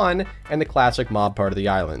spawn, and the classic mob part of the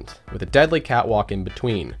island, with a deadly catwalk in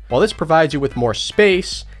between. While this provides you with more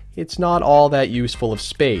space, it's not all that useful of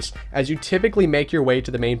space, as you typically make your way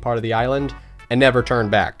to the main part of the island and never turn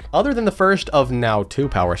back. Other than the first of now 2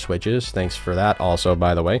 power switches, thanks for that also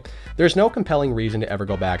by the way, there's no compelling reason to ever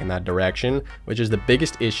go back in that direction, which is the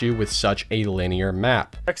biggest issue with such a linear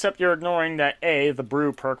map. Except you're ignoring that A, the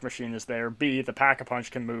brew perk machine is there, B, the Pack-a-Punch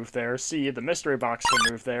can move there, C, the mystery box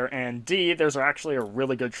can move there, and D, there's actually a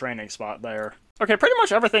really good training spot there. Okay, pretty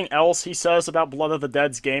much everything else he says about Blood of the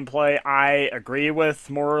Dead's gameplay, I agree with,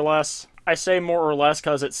 more or less. I say more or less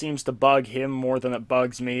because it seems to bug him more than it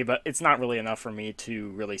bugs me, but it's not really enough for me to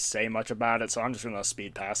really say much about it, so I'm just going to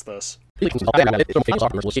speed past this. I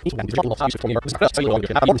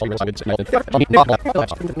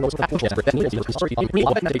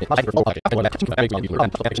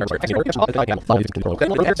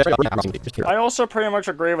also pretty much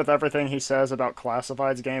agree with everything he says about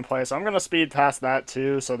Classified's gameplay, so I'm going to speed past that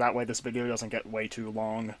too, so that way this video doesn't get way too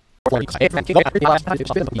long. So with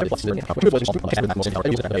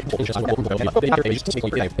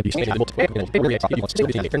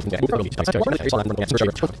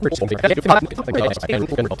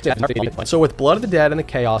Blood of the Dead and the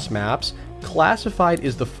Chaos maps, Classified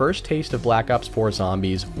is the first taste of Black Ops 4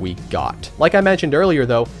 Zombies we got. Like I mentioned earlier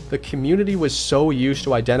though, the community was so used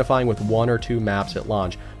to identifying with 1 or 2 maps at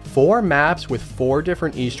launch. 4 maps with 4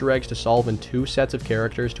 different Easter eggs to solve and 2 sets of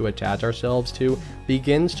characters to attach ourselves to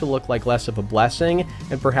begins to look like less of a blessing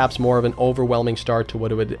and perhaps more of an overwhelming start to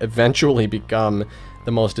what would eventually become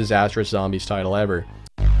the most disastrous Zombies title ever.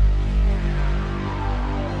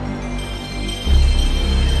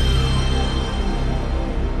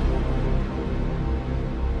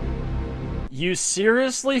 You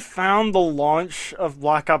seriously found the launch of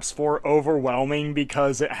Black Ops 4 overwhelming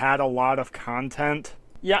because it had a lot of content?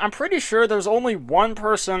 Yeah, I'm pretty sure there's only one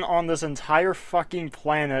person on this entire fucking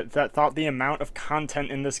planet that thought the amount of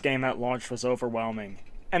content in this game at launch was overwhelming.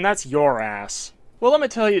 And that's your ass. Well, let me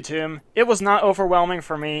tell you, Tim, it was not overwhelming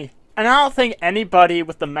for me. And I don't think anybody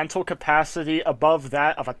with the mental capacity above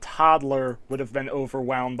that of a toddler would have been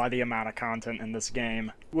overwhelmed by the amount of content in this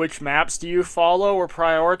game. Which maps do you follow or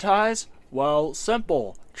prioritize? Well,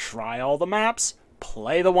 simple. Try all the maps,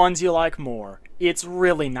 play the ones you like more. It's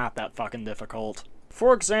really not that fucking difficult.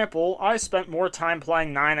 For example, I spent more time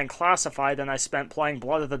playing 9 and Classified than I spent playing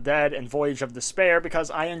Blood of the Dead and Voyage of Despair because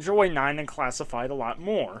I enjoy 9 and Classified a lot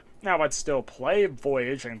more. Now, I'd still play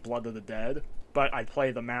Voyage and Blood of the Dead, but I'd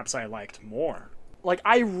play the maps I liked more. Like,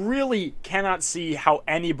 I really cannot see how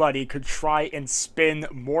anybody could try and spin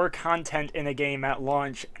more content in a game at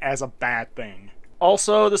launch as a bad thing.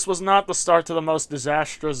 Also, this was not the start to the most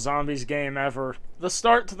disastrous Zombies game ever. The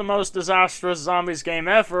start to the most disastrous Zombies game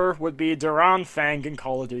ever would be Duran Fang in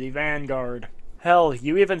Call of Duty Vanguard. Hell,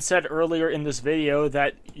 you even said earlier in this video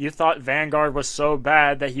that you thought Vanguard was so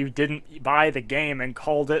bad that you didn't buy the game and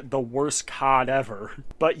called it the worst COD ever.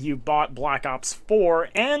 But you bought Black Ops 4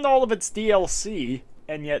 and all of its DLC,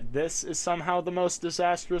 and yet this is somehow the most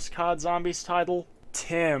disastrous COD Zombies title?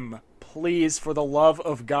 Tim, please, for the love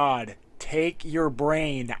of God, take your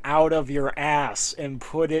brain out of your ass and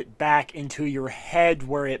put it back into your head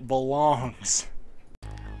where it belongs.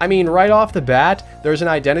 I mean, right off the bat, there's an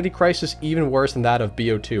identity crisis even worse than that of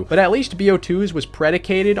BO2. But at least BO2's was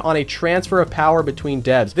predicated on a transfer of power between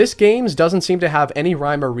devs. This game's doesn't seem to have any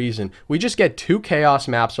rhyme or reason. We just get 2 Chaos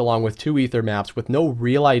maps along with 2 Ether maps with no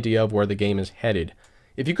real idea of where the game is headed.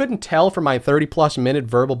 If you couldn't tell from my 30+ minute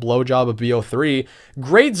verbal blowjob of BO3,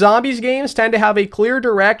 great Zombies games tend to have a clear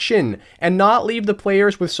direction and not leave the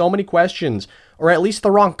players with so many questions, or at least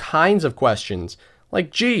the wrong kinds of questions.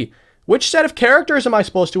 Like, gee, which set of characters am I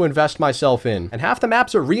supposed to invest myself in? And half the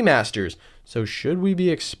maps are remasters, so should we be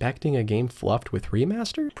expecting a game fluffed with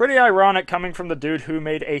remasters? Pretty ironic coming from the dude who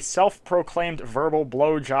made a self-proclaimed verbal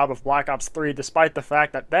blowjob of Black Ops 3 despite the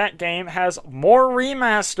fact that that game has more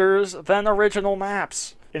remasters than original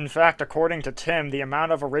maps. In fact, according to Tim, the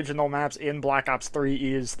amount of original maps in Black Ops 3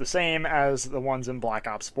 is the same as the ones in Black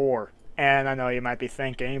Ops 4. And I know you might be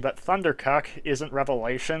thinking, but Thundercuck isn't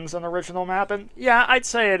Revelations an original map? And yeah, I'd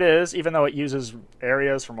say it is, even though it uses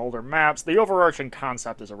areas from older maps. The overarching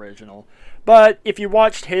concept is original. But if you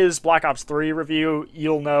watched his Black Ops 3 review,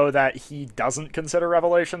 you'll know that he doesn't consider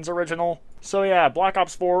Revelations original. So yeah, Black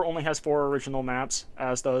Ops 4 only has 4 original maps,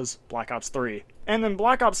 as does Black Ops 3. And in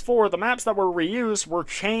Black Ops 4, the maps that were reused were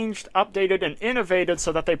changed, updated, and innovated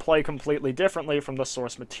so that they play completely differently from the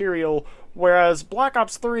source material, whereas Black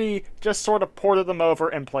Ops 3 just sort of ported them over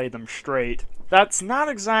and played them straight. That's not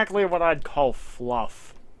exactly what I'd call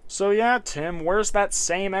fluff. So yeah, Tim, where's that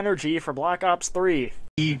same energy for Black Ops 3?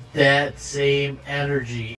 Keep that same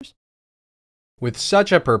energy. With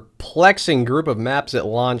such a perplexing group of maps at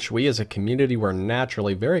launch, we as a community were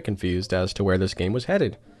naturally very confused as to where this game was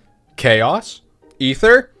headed. Chaos?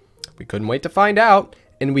 Ether? We couldn't wait to find out,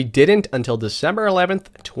 and we didn't until December 11th,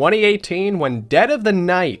 2018, when Dead of the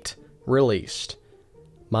Night released.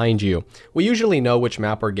 Mind you, we usually know which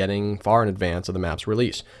map we're getting far in advance of the map's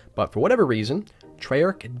release, but for whatever reason,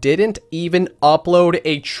 Treyarch didn't even upload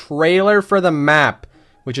a trailer for the map,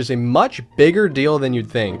 which is a much bigger deal than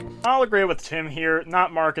you'd think. I'll agree with Tim here,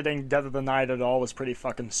 not marketing Dead of the Night at all was pretty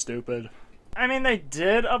fucking stupid. I mean, they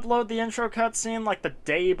did upload the intro cutscene like the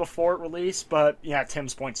day before it released, but yeah,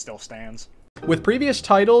 Tim's point still stands. With previous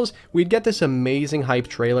titles, we'd get this amazing hype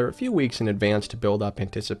trailer a few weeks in advance to build up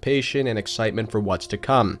anticipation and excitement for what's to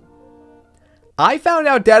come. I found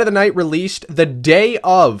out Dead of the Night released the day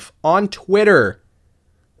of on Twitter.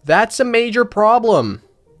 That's a major problem.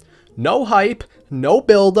 No hype, no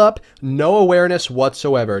build-up, no awareness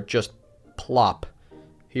whatsoever, just plop.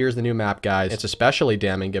 Here's the new map, guys. It's especially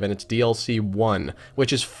damning given its DLC 1,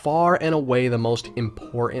 which is far and away the most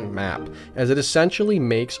important map, as it essentially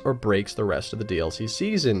makes or breaks the rest of the DLC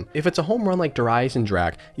season. If it's a home run like Der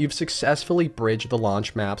Eisendrache, you've successfully bridged the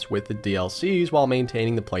launch maps with the DLCs while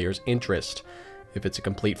maintaining the player's interest. If it's a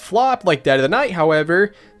complete flop like Dead of the Night,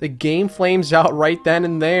 however, the game flames out right then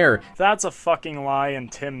and there. That's a fucking lie, and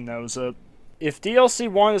Tim knows it. If DLC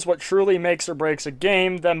 1 is what truly makes or breaks a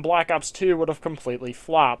game, then Black Ops 2 would have completely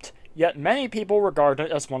flopped. Yet many people regard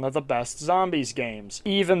it as one of the best zombies games,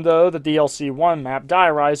 even though the DLC 1 map, Die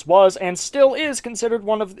Rise, was and still is considered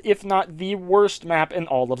one of, if not the worst map in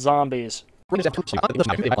all of zombies. Let's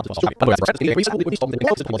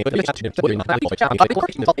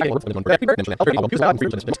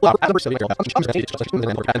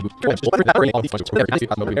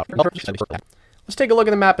take a look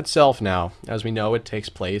at the map itself now. As we know, it takes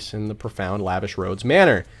place in the profound Lavish Roads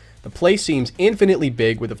manor. The place seems infinitely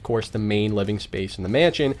big with, of course, the main living space in the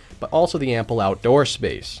mansion, but also the ample outdoor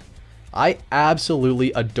space. I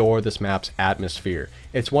absolutely adore this map's atmosphere.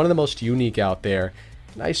 It's one of the most unique out there,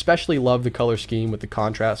 and I especially love the color scheme with the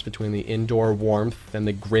contrast between the indoor warmth and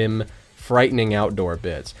the grim, frightening outdoor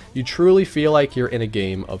bits. You truly feel like you're in a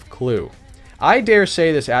game of Clue. I dare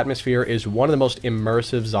say this atmosphere is one of the most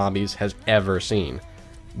immersive zombies has ever seen.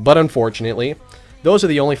 But unfortunately, those are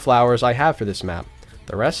the only flowers I have for this map.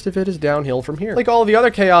 The rest of it is downhill from here. Like all of the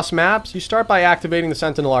other Chaos maps, you start by activating the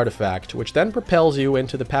Sentinel artifact, which then propels you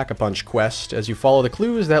into the Pack-a-Punch quest as you follow the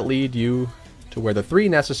clues that lead you to where the 3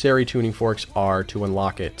 necessary tuning forks are to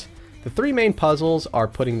unlock it. The 3 main puzzles are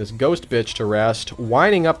putting this ghost bitch to rest,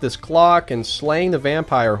 winding up this clock, and slaying the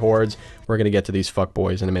vampire hordes. We're gonna get to these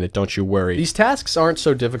fuckboys in a minute, don't you worry. These tasks aren't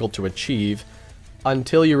so difficult to achieve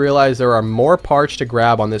until you realize there are more parts to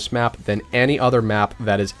grab on this map than any other map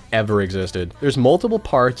that has ever existed. There's multiple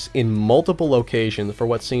parts in multiple locations for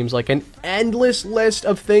what seems like an endless list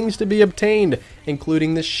of things to be obtained,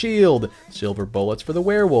 including the shield, silver bullets for the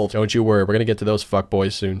werewolf. Don't you worry, we're gonna get to those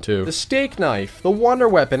fuckboys soon too. The steak knife, the wonder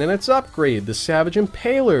weapon and its upgrade, the savage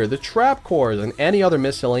impaler, the trap cores, and any other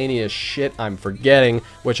miscellaneous shit I'm forgetting,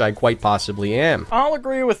 which I quite possibly am. I'll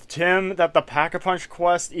agree with Tim that the Pack-a-Punch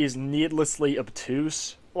quest is needlessly obtuse.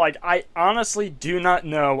 Like, I honestly do not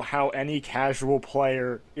know how any casual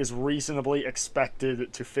player is reasonably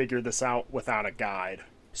expected to figure this out without a guide.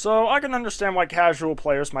 So I can understand why casual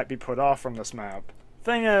players might be put off from this map.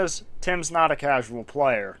 Thing is, Tim's not a casual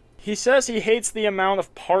player. He says he hates the amount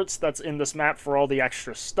of parts that's in this map for all the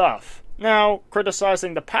extra stuff. Now,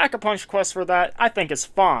 criticizing the Pack-a-Punch quest for that, I think is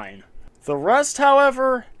fine. The rest,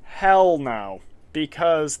 however, hell no.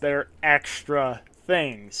 Because they're extra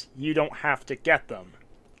things. You don't have to get them.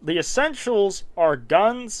 The essentials are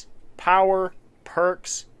guns, power,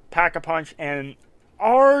 perks, Pack-a-Punch, and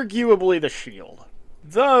arguably the shield.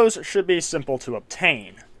 Those should be simple to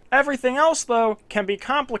obtain. Everything else, though, can be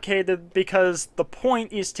complicated because the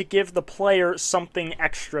point is to give the player something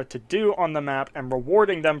extra to do on the map and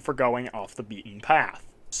rewarding them for going off the beaten path.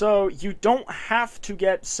 So you don't have to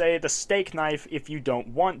get, say, the steak knife if you don't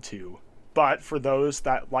want to. But for those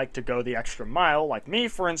that like to go the extra mile, like me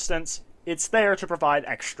for instance, it's there to provide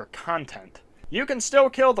extra content. You can still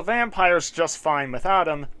kill the vampires just fine without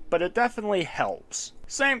them, but it definitely helps.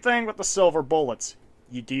 Same thing with the silver bullets.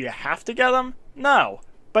 Do you have to get them? No.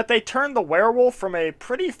 But they turn the werewolf from a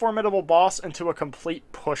pretty formidable boss into a complete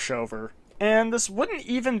pushover. And this wouldn't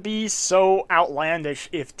even be so outlandish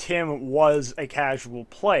if Tim was a casual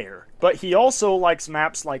player. But he also likes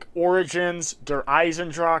maps like Origins, Der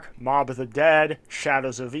Eisendrache, Mob of the Dead,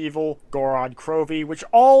 Shadows of Evil, Gorod Krovi, which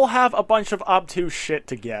all have a bunch of obtuse shit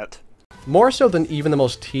to get. More so than even the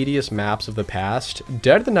most tedious maps of the past,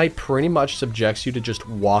 Dead of the Night pretty much subjects you to just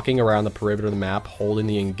walking around the perimeter of the map holding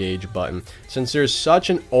the engage button, since there's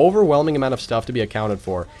such an overwhelming amount of stuff to be accounted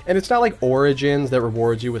for. And it's not like Origins that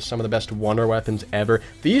rewards you with some of the best wonder weapons ever.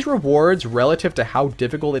 These rewards, relative to how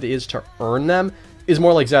difficult it is to earn them, is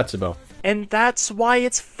more like Zetsubo. And that's why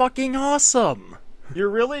it's fucking awesome! You're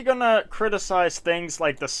really gonna criticize things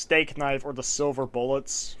like the steak knife or the silver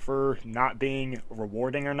bullets for not being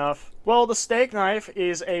rewarding enough? Well, the steak knife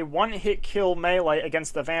is a one-hit kill melee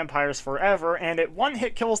against the vampires forever, and it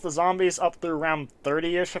one-hit kills the zombies up through round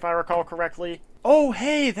 30-ish if I recall correctly. Oh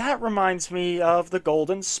hey, that reminds me of the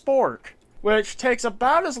golden spork, which takes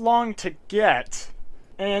about as long to get,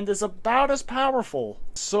 and is about as powerful.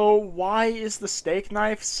 So why is the steak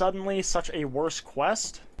knife suddenly such a worse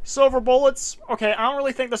quest? Silver bullets? Okay, I don't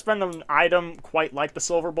really think there's been an item quite like the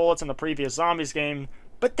silver bullets in the previous Zombies game,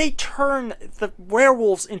 but they turn the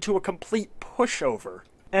werewolves into a complete pushover.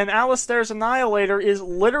 And Alistair's Annihilator is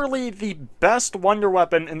literally the best wonder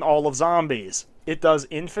weapon in all of zombies. It does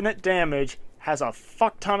infinite damage, has a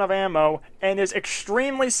fuck ton of ammo, and is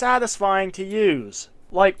extremely satisfying to use.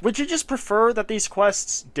 Like, would you just prefer that these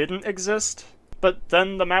quests didn't exist? But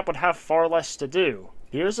then the map would have far less to do.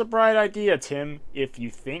 Here's a bright idea, Tim. If you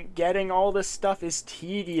think getting all this stuff is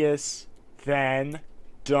tedious, then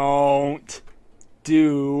don't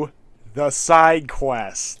do the side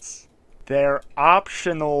quests. They're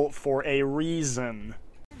optional for a reason.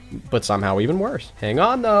 But somehow even worse. Hang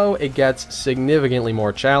on though, it gets significantly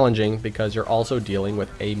more challenging because you're also dealing with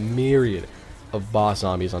a myriad of boss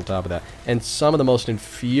zombies on top of that, and some of the most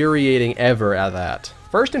infuriating ever at that.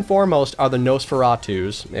 First and foremost are the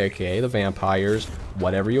Nosferatus, aka the vampires,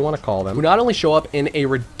 whatever you want to call them, who not only show up in a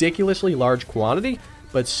ridiculously large quantity,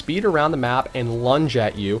 but speed around the map and lunge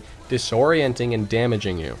at you, disorienting and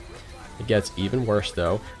damaging you. It gets even worse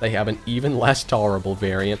though. They have an even less tolerable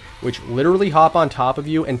variant, which literally hop on top of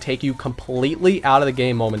you and take you completely out of the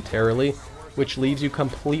game momentarily, which leaves you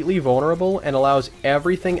completely vulnerable and allows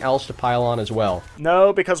everything else to pile on as well.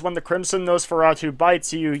 No, because when the Crimson Nosferatu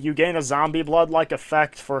bites you, you gain a zombie blood-like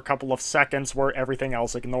effect for a couple of seconds where everything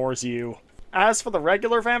else ignores you. As for the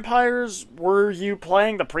regular vampires, were you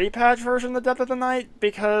playing the pre-patch version of Dead of the Night?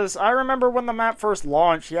 Because I remember when the map first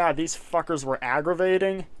launched, yeah, these fuckers were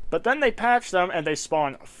aggravating. But then they patched them and they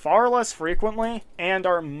spawn far less frequently and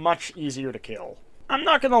are much easier to kill. I'm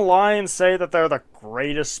not gonna lie and say that they're the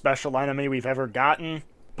greatest special enemy we've ever gotten,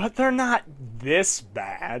 but they're not this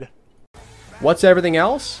bad. What's everything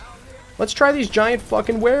else? Let's try these giant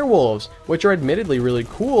fucking werewolves, which are admittedly really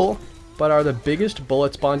cool, but are the biggest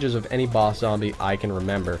bullet sponges of any boss zombie I can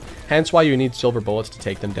remember. Hence why you need silver bullets to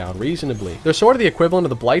take them down reasonably. They're sort of the equivalent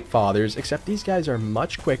of the Blight Fathers, except these guys are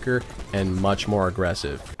much quicker and much more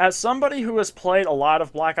aggressive. As somebody who has played a lot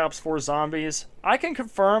of Black Ops 4 zombies, I can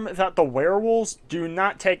confirm that the werewolves do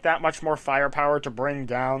not take that much more firepower to bring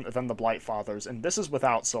down than the Blight Fathers, and this is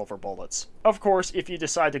without silver bullets. Of course, if you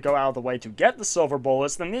decide to go out of the way to get the silver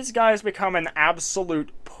bullets, then these guys become an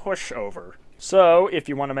absolute pushover. So, if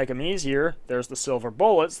you want to make them easier, there's the silver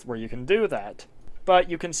bullets where you can do that. But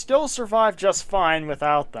you can still survive just fine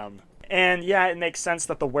without them. And yeah, it makes sense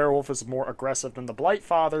that the werewolf is more aggressive than the Blight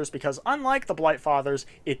Fathers, because unlike the Blight Fathers,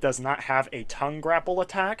 it does not have a tongue grapple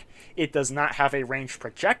attack, it does not have a ranged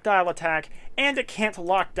projectile attack, and it can't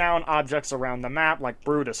lock down objects around the map like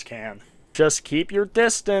Brutus can. Just keep your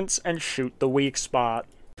distance and shoot the weak spot.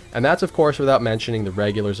 And that's of course without mentioning the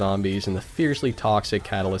regular zombies and the fiercely toxic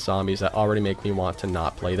catalyst zombies that already make me want to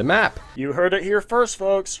not play the map. You heard it here first,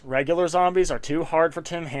 folks. Regular zombies are too hard for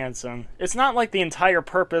Tim Hansen. It's not like the entire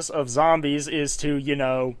purpose of zombies is to, you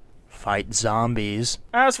know, fight zombies.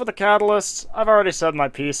 As for the catalysts, I've already said my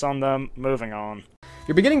piece on them. Moving on.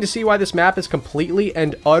 You're beginning to see why this map is completely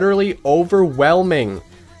and utterly overwhelming,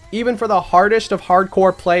 even for the hardest of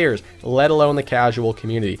hardcore players, let alone the casual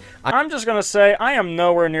community. I'm just gonna say, I am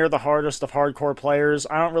nowhere near the hardest of hardcore players.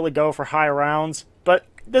 I don't really go for high rounds, but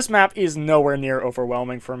this map is nowhere near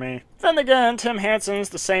overwhelming for me. Then again, Tim Hansen's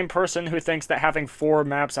the same person who thinks that having 4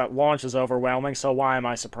 maps at launch is overwhelming, so why am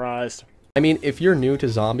I surprised? I mean, if you're new to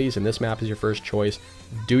zombies and this map is your first choice,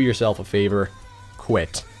 do yourself a favor,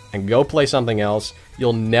 quit, and go play something else.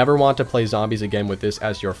 You'll never want to play zombies again with this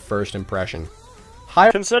as your first impression.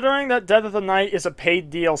 Considering that Dead of the Night is a paid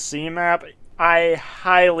DLC map, I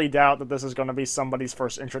highly doubt that this is going to be somebody's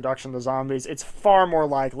first introduction to zombies. It's far more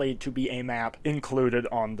likely to be a map included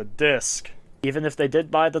on the disc. Even if they did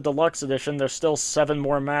buy the deluxe edition, there's still 7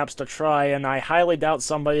 more maps to try, and I highly doubt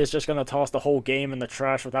somebody is just going to toss the whole game in the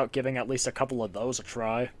trash without giving at least a couple of those a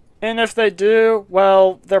try. And if they do,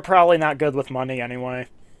 well, they're probably not good with money anyway.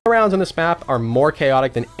 Rounds on this map are more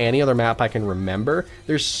chaotic than any other map I can remember.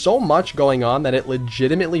 There's so much going on that it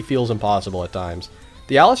legitimately feels impossible at times.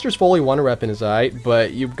 The Alistair's Foley Wonder Weapon is alright,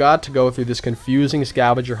 but you've got to go through this confusing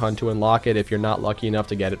scavenger hunt to unlock it if you're not lucky enough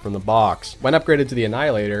to get it from the box. When upgraded to the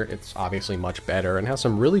Annihilator, it's obviously much better and has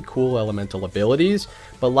some really cool elemental abilities,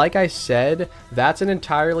 but like I said, that's an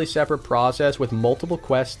entirely separate process with multiple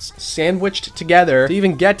quests sandwiched together to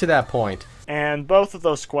even get to that point. And both of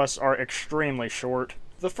those quests are extremely short.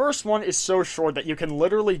 The first one is so short that you can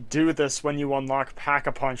literally do this when you unlock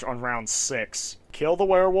Pack-a-Punch on round 6. Kill the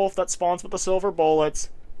werewolf that spawns with the silver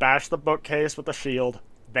bullets, bash the bookcase with the shield,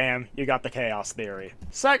 bam, you got the Chaos Theory.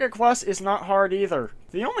 Second quest is not hard either.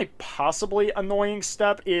 The only possibly annoying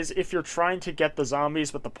step is if you're trying to get the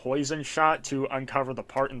zombies with the poison shot to uncover the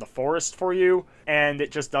part in the forest for you, and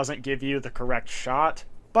it just doesn't give you the correct shot.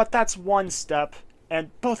 But that's one step,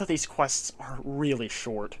 and both of these quests are really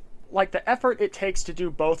short. like, the effort it takes to do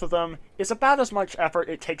both of them is about as much effort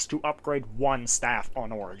it takes to upgrade one staff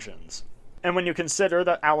on Origins. And when you consider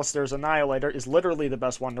that Alistair's Annihilator is literally the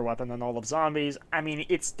best wonder weapon in all of Zombies, I mean,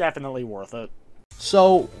 it's definitely worth it.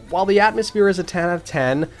 So, while the atmosphere is a 10 out of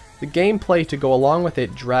 10, the gameplay to go along with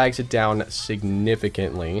it drags it down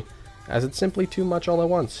significantly, as it's simply too much all at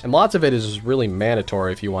once. And lots of it is really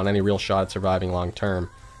mandatory if you want any real shot at surviving long term.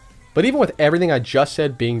 But even with everything I just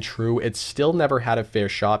said being true, it still never had a fair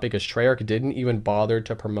shot because Treyarch didn't even bother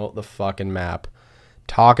to promote the fucking map.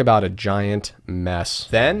 Talk about a giant mess.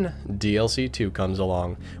 Then, DLC 2 comes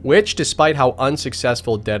along, which, despite how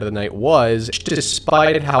unsuccessful Dead of the Night was,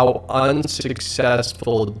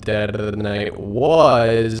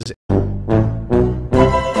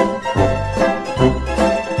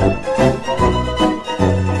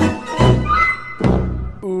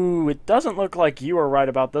 It doesn't look like you were right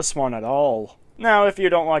about this one at all. Now, if you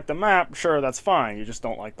don't like the map, sure, that's fine, you just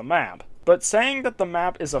don't like the map. But saying that the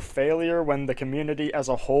map is a failure when the community as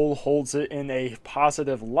a whole holds it in a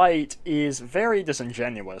positive light is very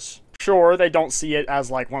disingenuous. Sure, they don't see it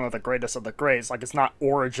as like one of the greatest of the greats, like it's not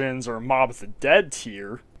Origins or Mob of the Dead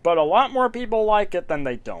tier, but a lot more people like it than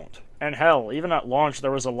they don't. And hell, even at launch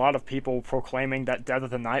there was a lot of people proclaiming that Dead of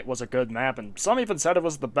the Night was a good map, and some even said it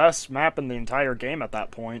was the best map in the entire game at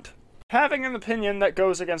that point. Having an opinion that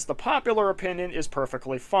goes against the popular opinion is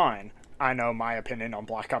perfectly fine. I know my opinion on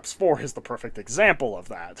Black Ops 4 is the perfect example of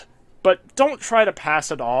that. But don't try to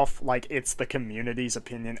pass it off like it's the community's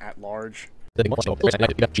opinion at large. And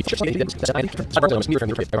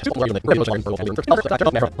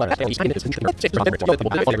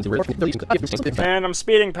I'm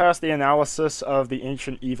speeding past the analysis of the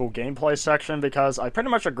Ancient Evil gameplay section because I pretty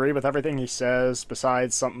much agree with everything he says,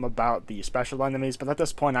 besides something about the special enemies, but at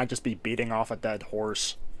this point I'd just be beating off a dead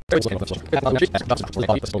horse. I'd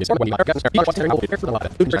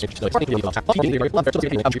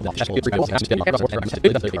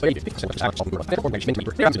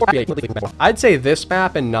say this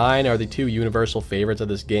map and 9 are the two universal favorites of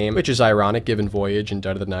this game, which is ironic given Voyage and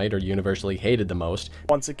Dead of the Night are universally hated the most.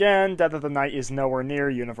 Once again, Dead of the Night is nowhere near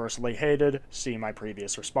universally hated, see my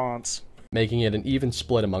previous response. Making it an even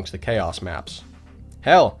split amongst the Chaos maps.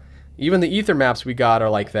 Hell, even the Ether maps we got are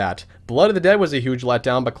like that. Blood of the Dead was a huge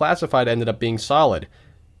letdown, but Classified ended up being solid.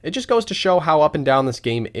 It just goes to show how up and down this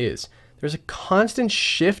game is. There's a constant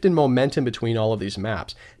shift in momentum between all of these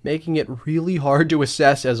maps, making it really hard to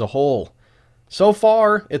assess as a whole. So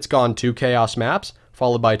far, it's gone 2 Chaos maps,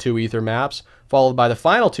 followed by 2 Ether maps, followed by the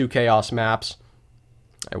final 2 Chaos maps.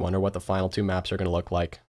 I wonder what the final 2 maps are going to look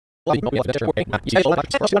like. And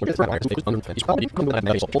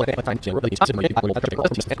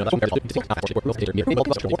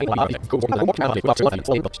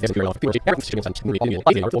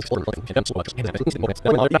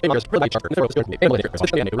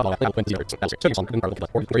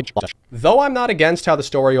Though I'm not against how the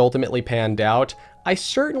story ultimately panned out, I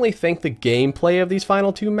certainly think the gameplay of these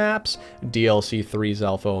final 2 maps, DLC 3's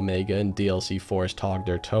Alpha Omega and DLC 4's Tag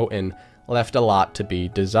der Toten, left a lot to be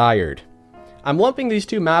desired. I'm lumping these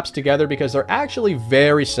 2 maps together because they're actually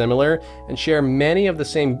very similar and share many of the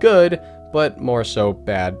same good, but more so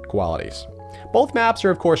bad qualities. Both maps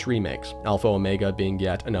are of course remakes, Alpha Omega being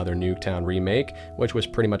yet another Nuketown remake, which was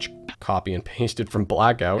pretty much copy and pasted from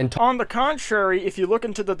Blackout. And on the contrary, if you look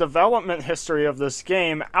into the development history of this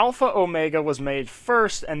game, Alpha Omega was made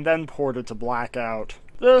first and then ported to Blackout.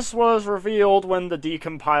 This was revealed when the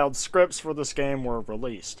decompiled scripts for this game were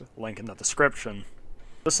released. Link in the description.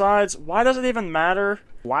 Besides, why does it even matter?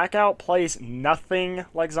 Blackout plays nothing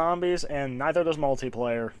like Zombies, and neither does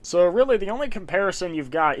multiplayer. So really, the only comparison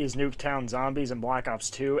you've got is Nuketown Zombies and Black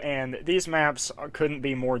Ops 2, and these maps couldn't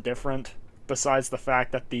be more different, besides the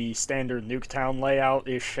fact that the standard Nuketown layout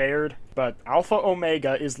is shared. But Alpha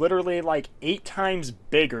Omega is literally like 8 times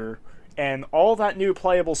bigger, and all that new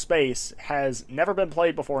playable space has never been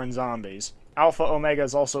played before in Zombies. Alpha Omega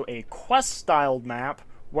is also a quest-styled map,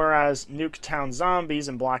 whereas Nuketown Zombies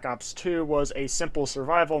in Black Ops 2 was a simple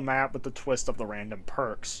survival map with the twist of the random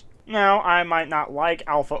perks. Now, I might not like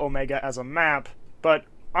Alpha Omega as a map, but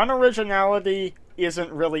unoriginality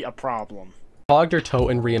isn't really a problem. Tag der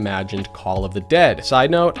Toten reimagined Call of the Dead. Side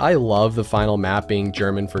note, I love the final map being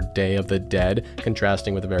German for Day of the Dead,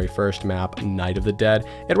 contrasting with the very first map, Night of the Dead.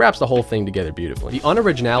 It wraps the whole thing together beautifully. The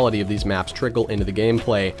unoriginality of these maps trickle into the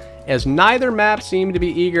gameplay, as neither map seemed to be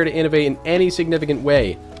eager to innovate in any significant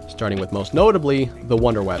way, starting with most notably, the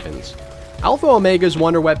Wonder Weapons. Alpha Omega's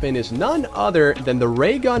Wonder Weapon is none other than the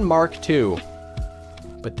Ray Gun Mark II,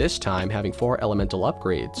 but this time having 4 elemental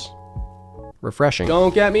upgrades. refreshing.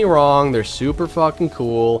 Don't get me wrong, they're super fucking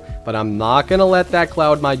cool, but I'm not gonna let that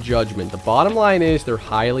cloud my judgment. The bottom line is they're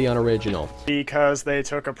highly unoriginal. Because they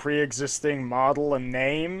took a pre-existing model and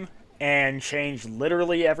name and changed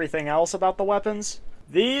literally everything else about the weapons.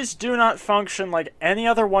 These do not function like any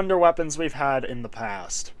other wonder weapons we've had in the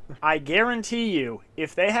past. I guarantee you,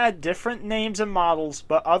 if they had different names and models,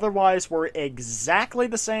 but otherwise were exactly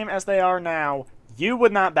the same as they are now, you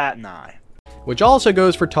would not bat an eye. Which also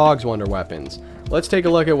goes for Tog's wonder weapons. Let's take a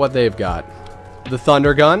look at what they've got. The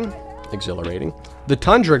Thunder Gun, exhilarating. The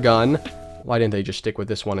Tundra Gun, why didn't they just stick with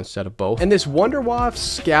this one instead of both? And this Wonderwaff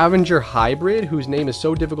Scavenger Hybrid, whose name is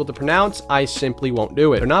so difficult to pronounce, I simply won't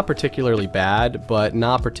do it. They're not particularly bad, but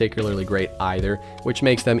not particularly great either, which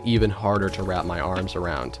makes them even harder to wrap my arms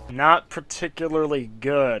around. Not particularly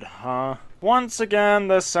good, huh? Once again,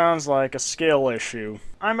 this sounds like a skill issue.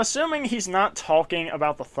 I'm assuming he's not talking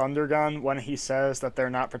about the Thunder Gun when he says that they're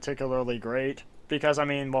not particularly great. Because, I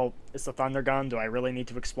mean, well, it's the Thunder Gun. Do I really need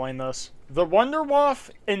to explain this? The Wonderwaff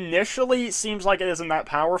initially seems like it isn't that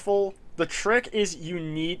powerful. The trick is you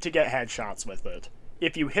need to get headshots with it.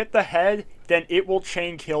 If you hit the head, then it will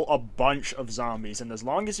chain kill a bunch of zombies. And as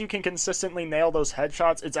long as you can consistently nail those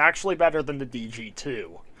headshots, it's actually better than the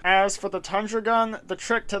DG2. As for the Tundra Gun, the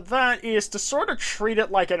trick to that is to sort of treat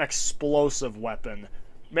it like an explosive weapon.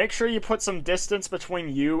 Make sure you put some distance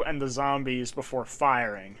between you and the zombies before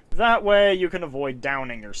firing. That way you can avoid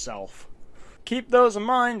downing yourself. Keep those in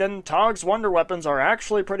mind, and Tog's wonder weapons are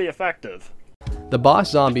actually pretty effective. The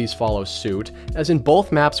boss zombies follow suit, as in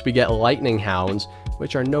both maps we get Lightning Hounds,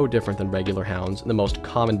 which are no different than regular hounds, the most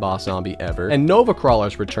common boss zombie ever, and Nova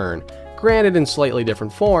Crawlers return, granted in slightly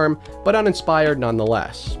different form, but uninspired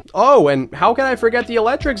nonetheless. Oh, and how can I forget the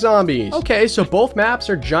electric zombies? Okay, so both maps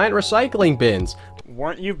are giant recycling bins.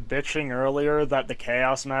 Weren't you bitching earlier that the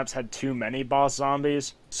Chaos maps had too many boss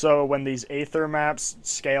zombies? So when these Aether maps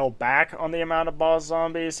scale back on the amount of boss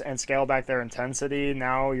zombies and scale back their intensity,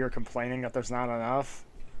 now you're complaining that there's not enough?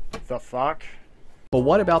 The fuck? But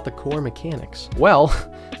what about the core mechanics? Well,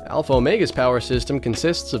 Alpha Omega's power system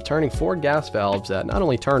consists of turning 4 gas valves that not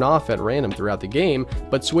only turn off at random throughout the game,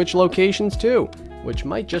 but switch locations too, which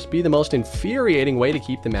might just be the most infuriating way to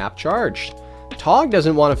keep the map charged. Tog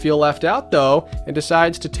doesn't want to feel left out though, and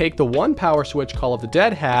decides to take the one power switch Call of the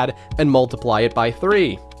Dead had and multiply it by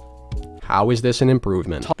 3. How is this an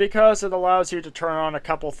improvement? Because it allows you to turn on a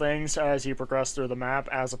couple things as you progress through the map,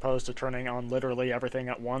 as opposed to turning on literally everything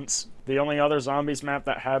at once. The only other zombies map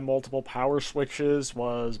that had multiple power switches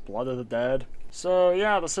was Blood of the Dead. So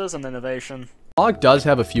yeah, this is an innovation. Tog does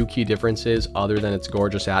have a few key differences other than its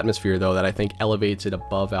gorgeous atmosphere though that I think elevates it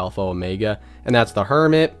above Alpha Omega, and that's the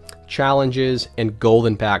Hermit, Challenges, and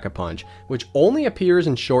Golden Pack-a-Punch, which only appears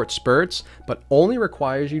in short spurts, but only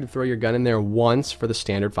requires you to throw your gun in there once for the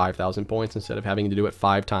standard 5,000 points instead of having to do it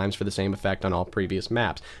 5 times for the same effect on all previous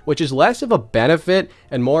maps, which is less of a benefit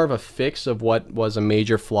and more of a fix of what was a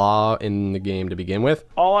major flaw in the game to begin with.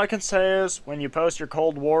 All I can say is, when you post your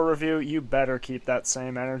Cold War review, you better keep that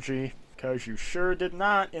same energy, because you sure did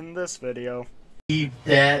not in this video. Keep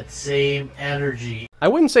that same energy. I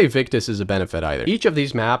wouldn't say Victus is a benefit either. Each of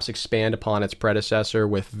these maps expand upon its predecessor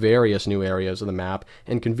with various new areas of the map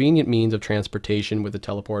and convenient means of transportation with the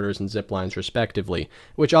teleporters and ziplines respectively,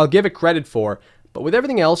 which I'll give it credit for, but with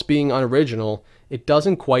everything else being unoriginal, it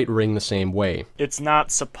doesn't quite ring the same way. It's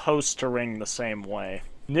not supposed to ring the same way.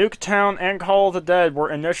 Nuketown and Call of the Dead were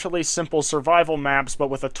initially simple survival maps, but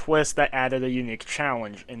with a twist that added a unique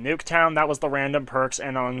challenge. In Nuketown, that was the random perks,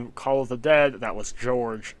 and on Call of the Dead, that was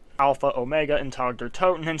George. Alpha, Omega, and Tog der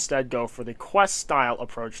Toten instead go for the quest-style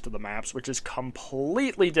approach to the maps, which is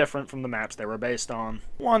completely different from the maps they were based on.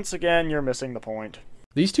 Once again, you're missing the point.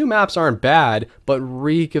 These two maps aren't bad, but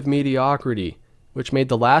reek of mediocrity, which made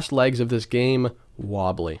the last legs of this game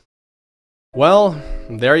wobbly. Well,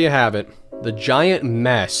 there you have it. The giant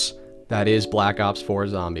mess that is Black Ops 4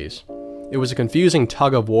 Zombies. It was a confusing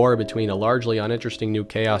tug-of-war between a largely uninteresting new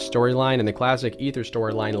Chaos storyline and the classic Aether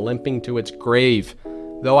storyline limping to its grave.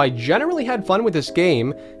 Though I generally had fun with this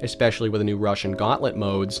game, especially with the new Russian Gauntlet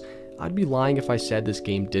modes, I'd be lying if I said this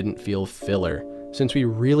game didn't feel filler, since we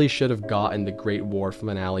really should have gotten the Great War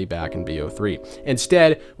finale back in BO3.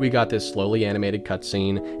 Instead, we got this slowly animated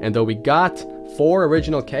cutscene, and though we got 4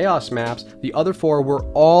 original Chaos maps, the other 4 were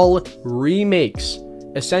all remakes,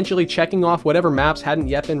 essentially checking off whatever maps hadn't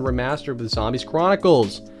yet been remastered with Zombies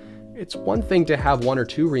Chronicles. It's one thing to have 1 or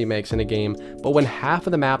 2 remakes in a game, but when half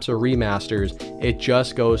of the maps are remasters, it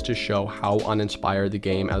just goes to show how uninspired the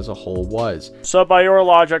game as a whole was. So by your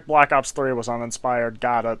logic, Black Ops 3 was uninspired,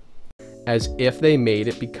 got it. as if they made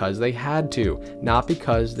it because they had to, not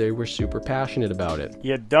because they were super passionate about it.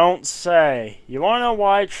 You don't say. You wanna know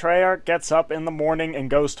why Treyarch gets up in the morning and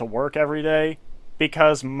goes to work every day?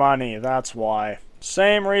 Because money, that's why.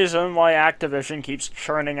 Same reason why Activision keeps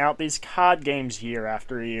churning out these COD games year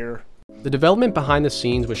after year. The development behind the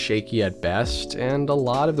scenes was shaky at best, and a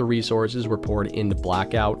lot of the resources were poured into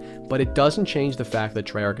Blackout, but it doesn't change the fact that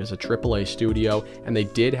Treyarch is a AAA studio, and they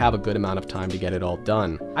did have a good amount of time to get it all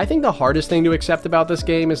done. I think the hardest thing to accept about this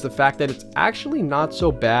game is the fact that it's actually not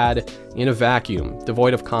so bad in a vacuum,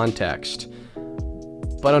 devoid of context.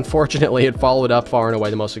 But unfortunately, it followed up far and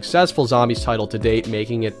away the most successful Zombies title to date,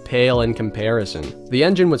 making it pale in comparison. The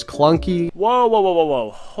engine was clunky.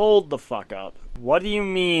 Whoa, hold the fuck up. What do you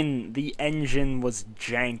mean the engine was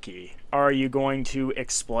janky? Are you going to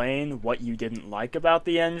explain what you didn't like about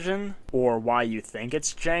the engine? Or why you think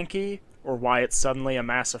it's janky? Or why it's suddenly a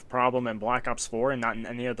massive problem in Black Ops 4 and not in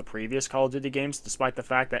any of the previous Call of Duty games, despite the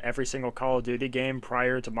fact that every single Call of Duty game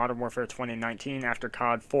prior to Modern Warfare 2019 after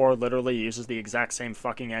COD 4 literally uses the exact same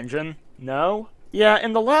fucking engine? No? Yeah,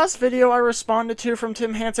 in the last video I responded to from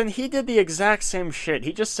Tim Hansen, he did the exact same shit.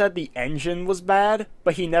 He just said the engine was bad,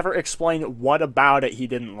 but he never explained what about it he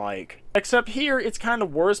didn't like. Except here, it's kind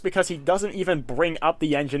of worse because he doesn't even bring up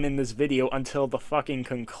the engine in this video until the fucking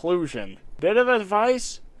conclusion. Bit of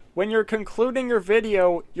advice? When you're concluding your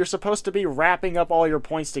video, you're supposed to be wrapping up all your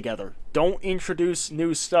points together. Don't introduce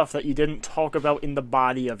new stuff that you didn't talk about in the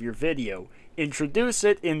body of your video. Introduce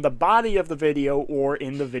it in the body of the video or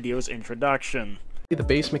in the video's introduction. The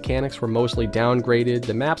base mechanics were mostly downgraded,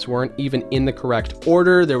 the maps weren't even in the correct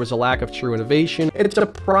order, there was a lack of true innovation. It's a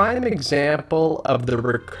prime example of the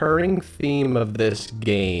recurring theme of this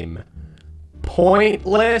game.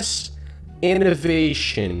 Pointless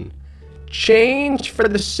innovation. Change for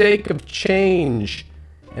the sake of change,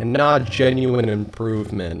 and not genuine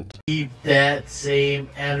improvement. Keep that same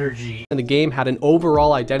energy. And the game had an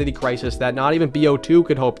overall identity crisis that not even BO2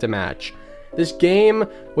 could hope to match. This game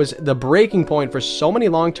was the breaking point for so many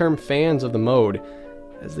long-term fans of the mode,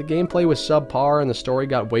 as the gameplay was subpar and the story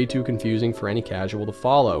got way too confusing for any casual to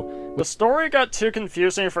follow. The story got too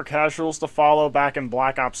confusing for casuals to follow back in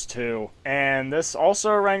Black Ops 2, and this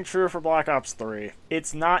also rang true for Black Ops 3.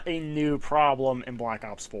 It's not a new problem in Black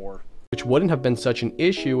Ops 4. Which wouldn't have been such an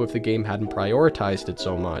issue if the game hadn't prioritized it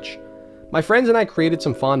so much. My friends and I created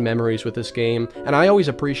some fond memories with this game, and I always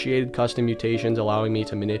appreciated custom mutations allowing me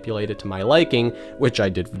to manipulate it to my liking, which I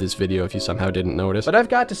did for this video if you somehow didn't notice. But I've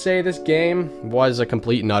got to say, this game was a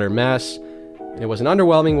complete and utter mess, and it was an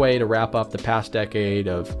underwhelming way to wrap up the past decade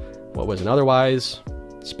of what was an otherwise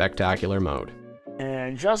spectacular mode.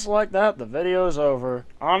 And just like that, the video's over.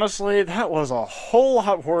 Honestly, that was a whole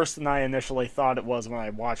lot worse than I initially thought it was when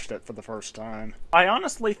I watched it for the first time. I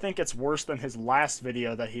honestly think it's worse than his last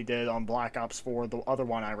video that he did on Black Ops 4, the other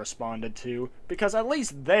one I responded to, because at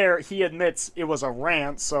least there, he admits it was a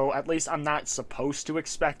rant, so at least I'm not supposed to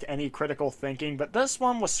expect any critical thinking, but this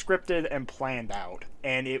one was scripted and planned out,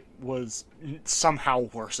 and it was somehow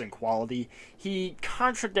worse in quality. He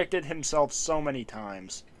contradicted himself so many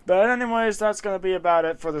times. But anyways, that's going to be about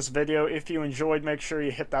it for this video. If you enjoyed, make sure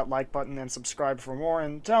you hit that like button and subscribe for more,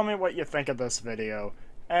 and tell me what you think of this video.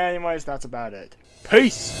 Anyways, that's about it.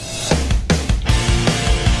 Peace!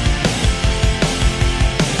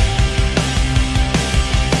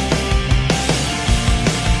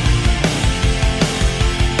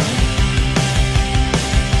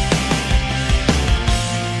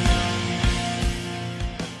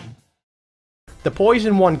 The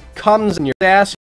poison one comes in your ass.